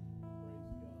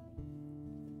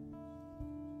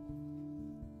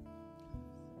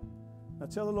 Now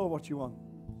tell the Lord what you want.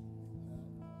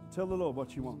 Tell the Lord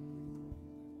what you want.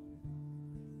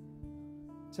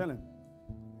 Tell him.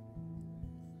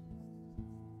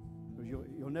 Because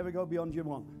you'll never go beyond your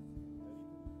want.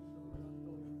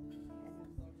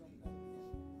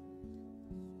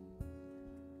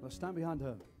 Well, stand behind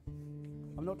her.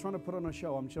 I'm not trying to put on a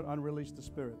show. I'm trying to release the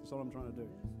Spirit. That's all I'm trying to do.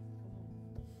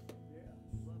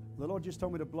 The Lord just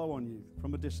told me to blow on you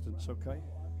from a distance, okay?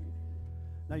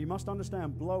 Now, you must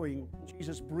understand, blowing,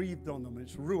 Jesus breathed on them.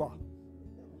 It's ruah.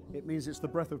 It means it's the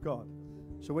breath of God.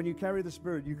 So when you carry the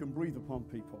Spirit, you can breathe upon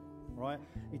people, right?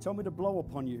 He told me to blow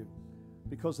upon you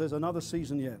because there's another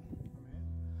season yet.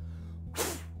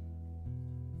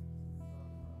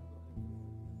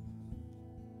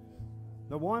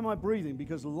 Now, why am I breathing?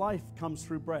 Because life comes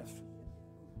through breath.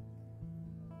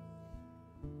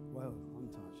 Well, I'm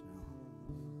touched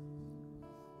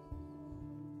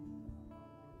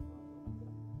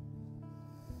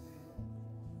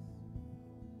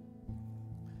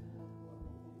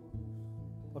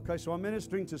now. Okay, so I'm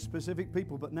ministering to specific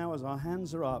people, but now as our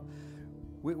hands are up,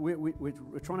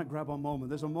 we're trying to grab our moment.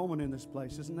 There's a moment in this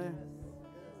place, isn't there?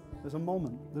 There's a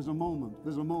moment, there's a moment,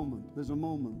 there's a moment, there's a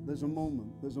moment, there's a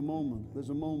moment, there's a moment, there's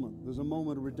a moment, there's a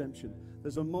moment of redemption.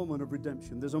 There's a moment of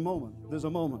redemption. There's a moment, there's a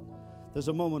moment, there's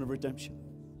a moment of redemption.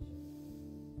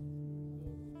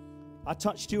 I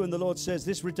touched you and the Lord says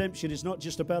this redemption is not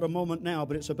just about a moment now,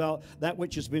 but it's about that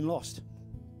which has been lost.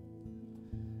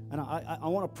 And I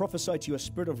want to prophesy to you, a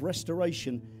spirit of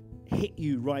restoration hit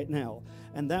you right now,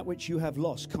 and that which you have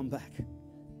lost come back.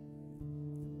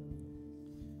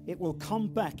 It will come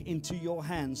back into your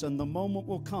hands, and the moment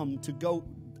will come to go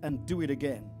and do it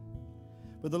again.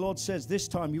 But the Lord says this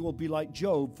time you will be like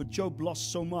Job, for Job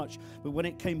lost so much, but when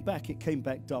it came back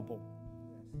double.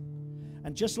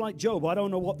 And just like Job, I don't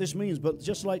know what this means, but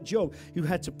just like Job, you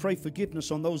had to pray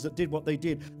forgiveness on those that did what they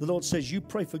did. The Lord says you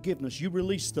pray forgiveness, you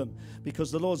release them,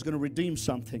 because the Lord's going to redeem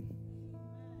something.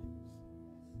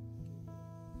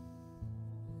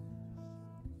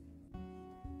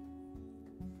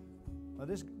 Now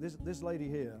this lady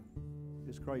here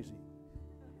is crazy.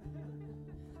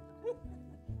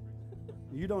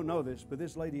 You don't know this, but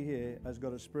this lady here has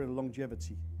got a spirit of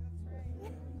longevity.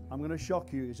 I'm going to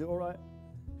shock you. Is it all right?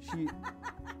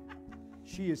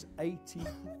 She is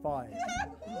 85.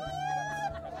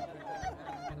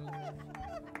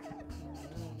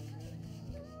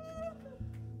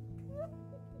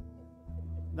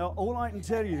 Now, all I can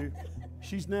tell you,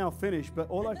 she's now finished, but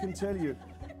all I can tell you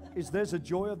is there's a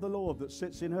joy of the Lord that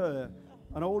sits in her,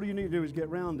 and all you need to do is get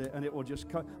round it, and it will just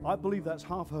come. I believe that's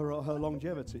half her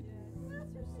longevity.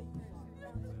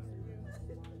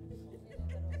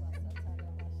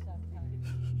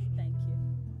 Thank you.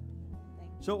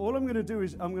 So all I'm going to do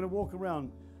is I'm going to walk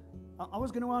around. I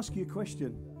was going to ask you a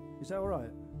question. Is that all right?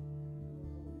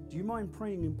 Do you mind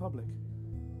praying in public?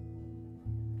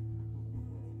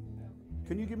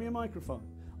 Can you give me a microphone?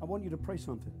 I want you to pray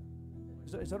something.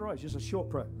 Is that all right? Just a short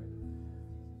prayer.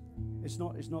 It's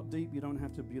not deep. You don't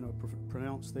have to,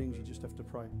 pronounce things. You just have to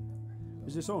pray.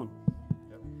 Is this on?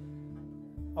 Yep.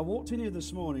 I walked in here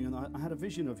this morning and I had a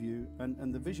vision of you,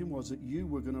 and the vision was that you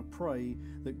were going to pray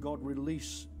that God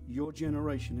release your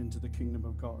generation into the kingdom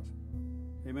of God.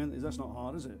 Amen? That's not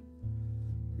hard, is it?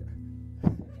 Yeah.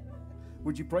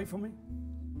 Would you pray for me?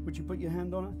 Would you put your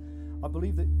hand on it? I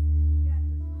believe that...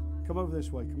 Come over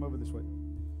this way. Come over this way.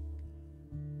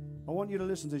 I want you to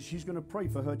listen to this. She's going to pray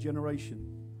for her generation.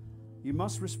 You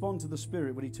must respond to the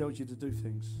Spirit when He tells you to do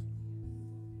things.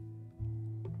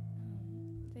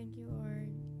 Thank you, Lord.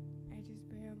 I just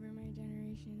pray over my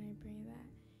generation. I pray that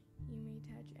you may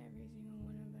touch every single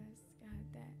one of us, God,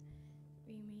 that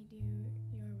we may do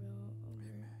your will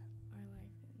over our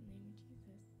life. In the name of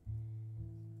Jesus.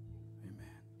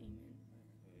 Amen. Amen.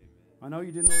 I know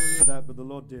you didn't all hear that, but the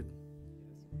Lord did.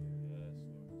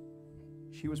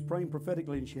 She was praying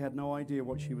prophetically and she had no idea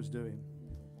what she was doing.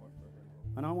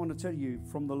 And I want to tell you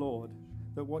from the Lord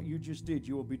that what you just did,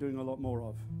 you will be doing a lot more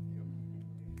of.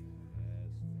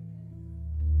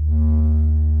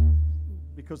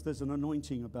 Because there's an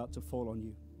anointing about to fall on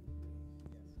you.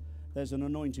 There's an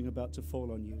anointing about to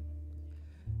fall on you.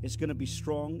 It's going to be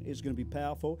strong. It's going to be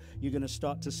powerful. You're going to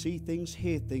start to see things,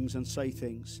 hear things, and say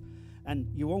things. And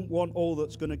you won't want all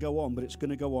that's going to go on, but it's going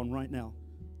to go on right now.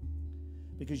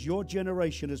 Because your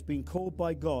generation has been called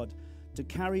by God to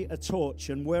carry a torch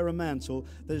and wear a mantle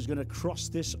that is going to cross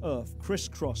this earth,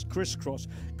 crisscross, crisscross,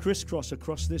 crisscross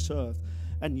across this earth.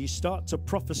 And you start to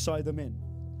prophesy them in.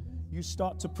 You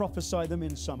start to prophesy them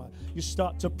in, Summer. You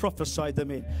start to prophesy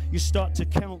them in. You start to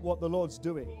count what the Lord's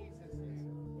doing.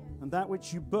 And that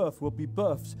which you birth will be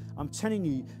birthed, I'm telling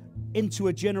you, into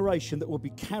a generation that will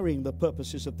be carrying the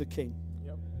purposes of the King.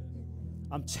 Yep.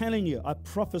 I'm telling you, I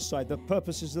prophesy the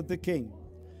purposes of the King.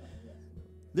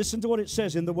 Listen to what it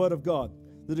says in the Word of God,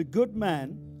 that a good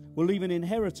man will leave an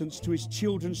inheritance to his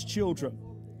children's children.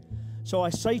 So I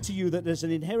say to you that there's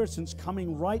an inheritance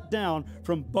coming right down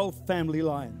from both family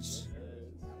lines.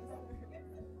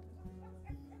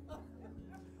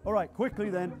 All right, quickly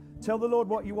then, tell the Lord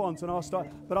what you want and I'll start.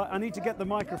 But I need to get the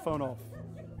microphone off.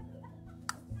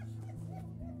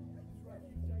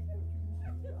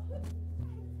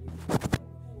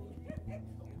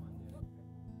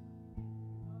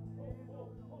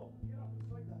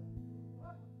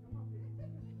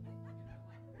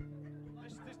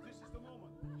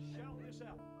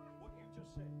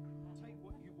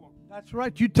 That's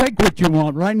right. You take what you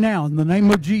want right now in the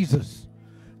name of Jesus.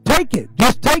 Take it.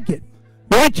 Just take it.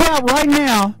 Reach out right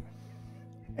now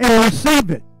and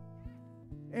receive it.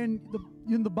 And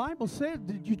the Bible said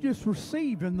that you just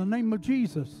receive in the name of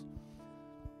Jesus.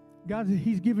 God,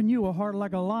 He's given you a heart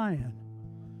like a lion,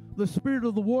 the spirit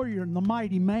of the warrior and the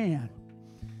mighty man.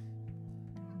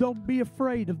 Don't be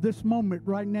afraid of this moment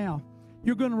right now.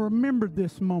 You're going to remember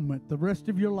this moment the rest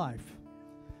of your life.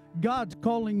 God's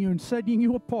calling you and setting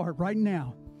you apart right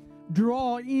now.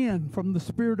 Draw in from the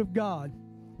Spirit of God.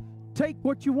 Take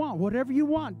what you want, whatever you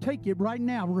want, take it right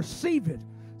now. Receive it.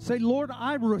 Say, Lord,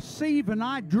 I receive and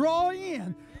I draw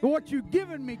in what you've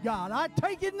given me, God. I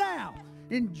take it now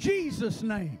in Jesus'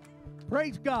 name.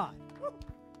 Praise God.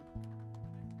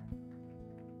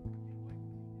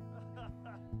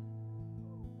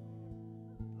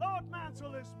 Lord,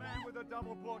 mantle this man with a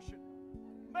double portion.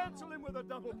 Mantle him with a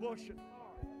double portion.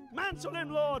 Mantle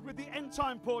him, Lord, with the end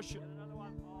time portion.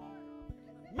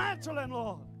 Mantle him,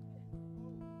 Lord.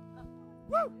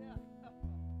 Woo!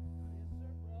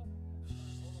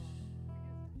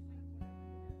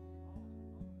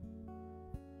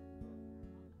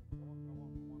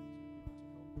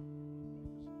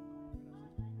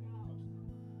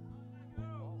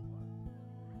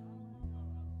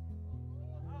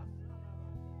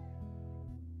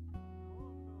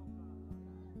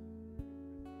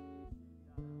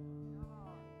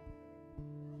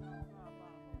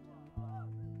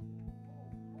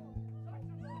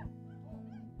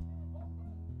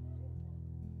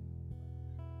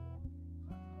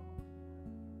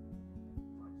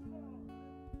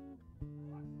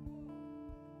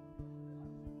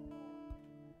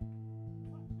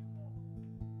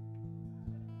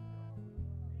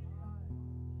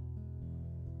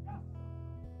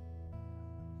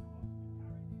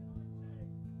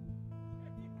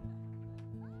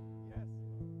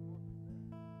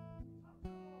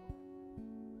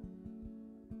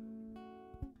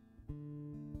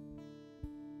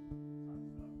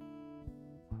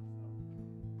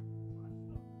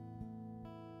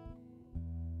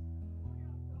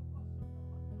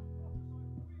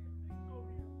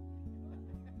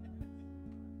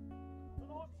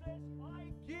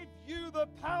 The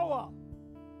power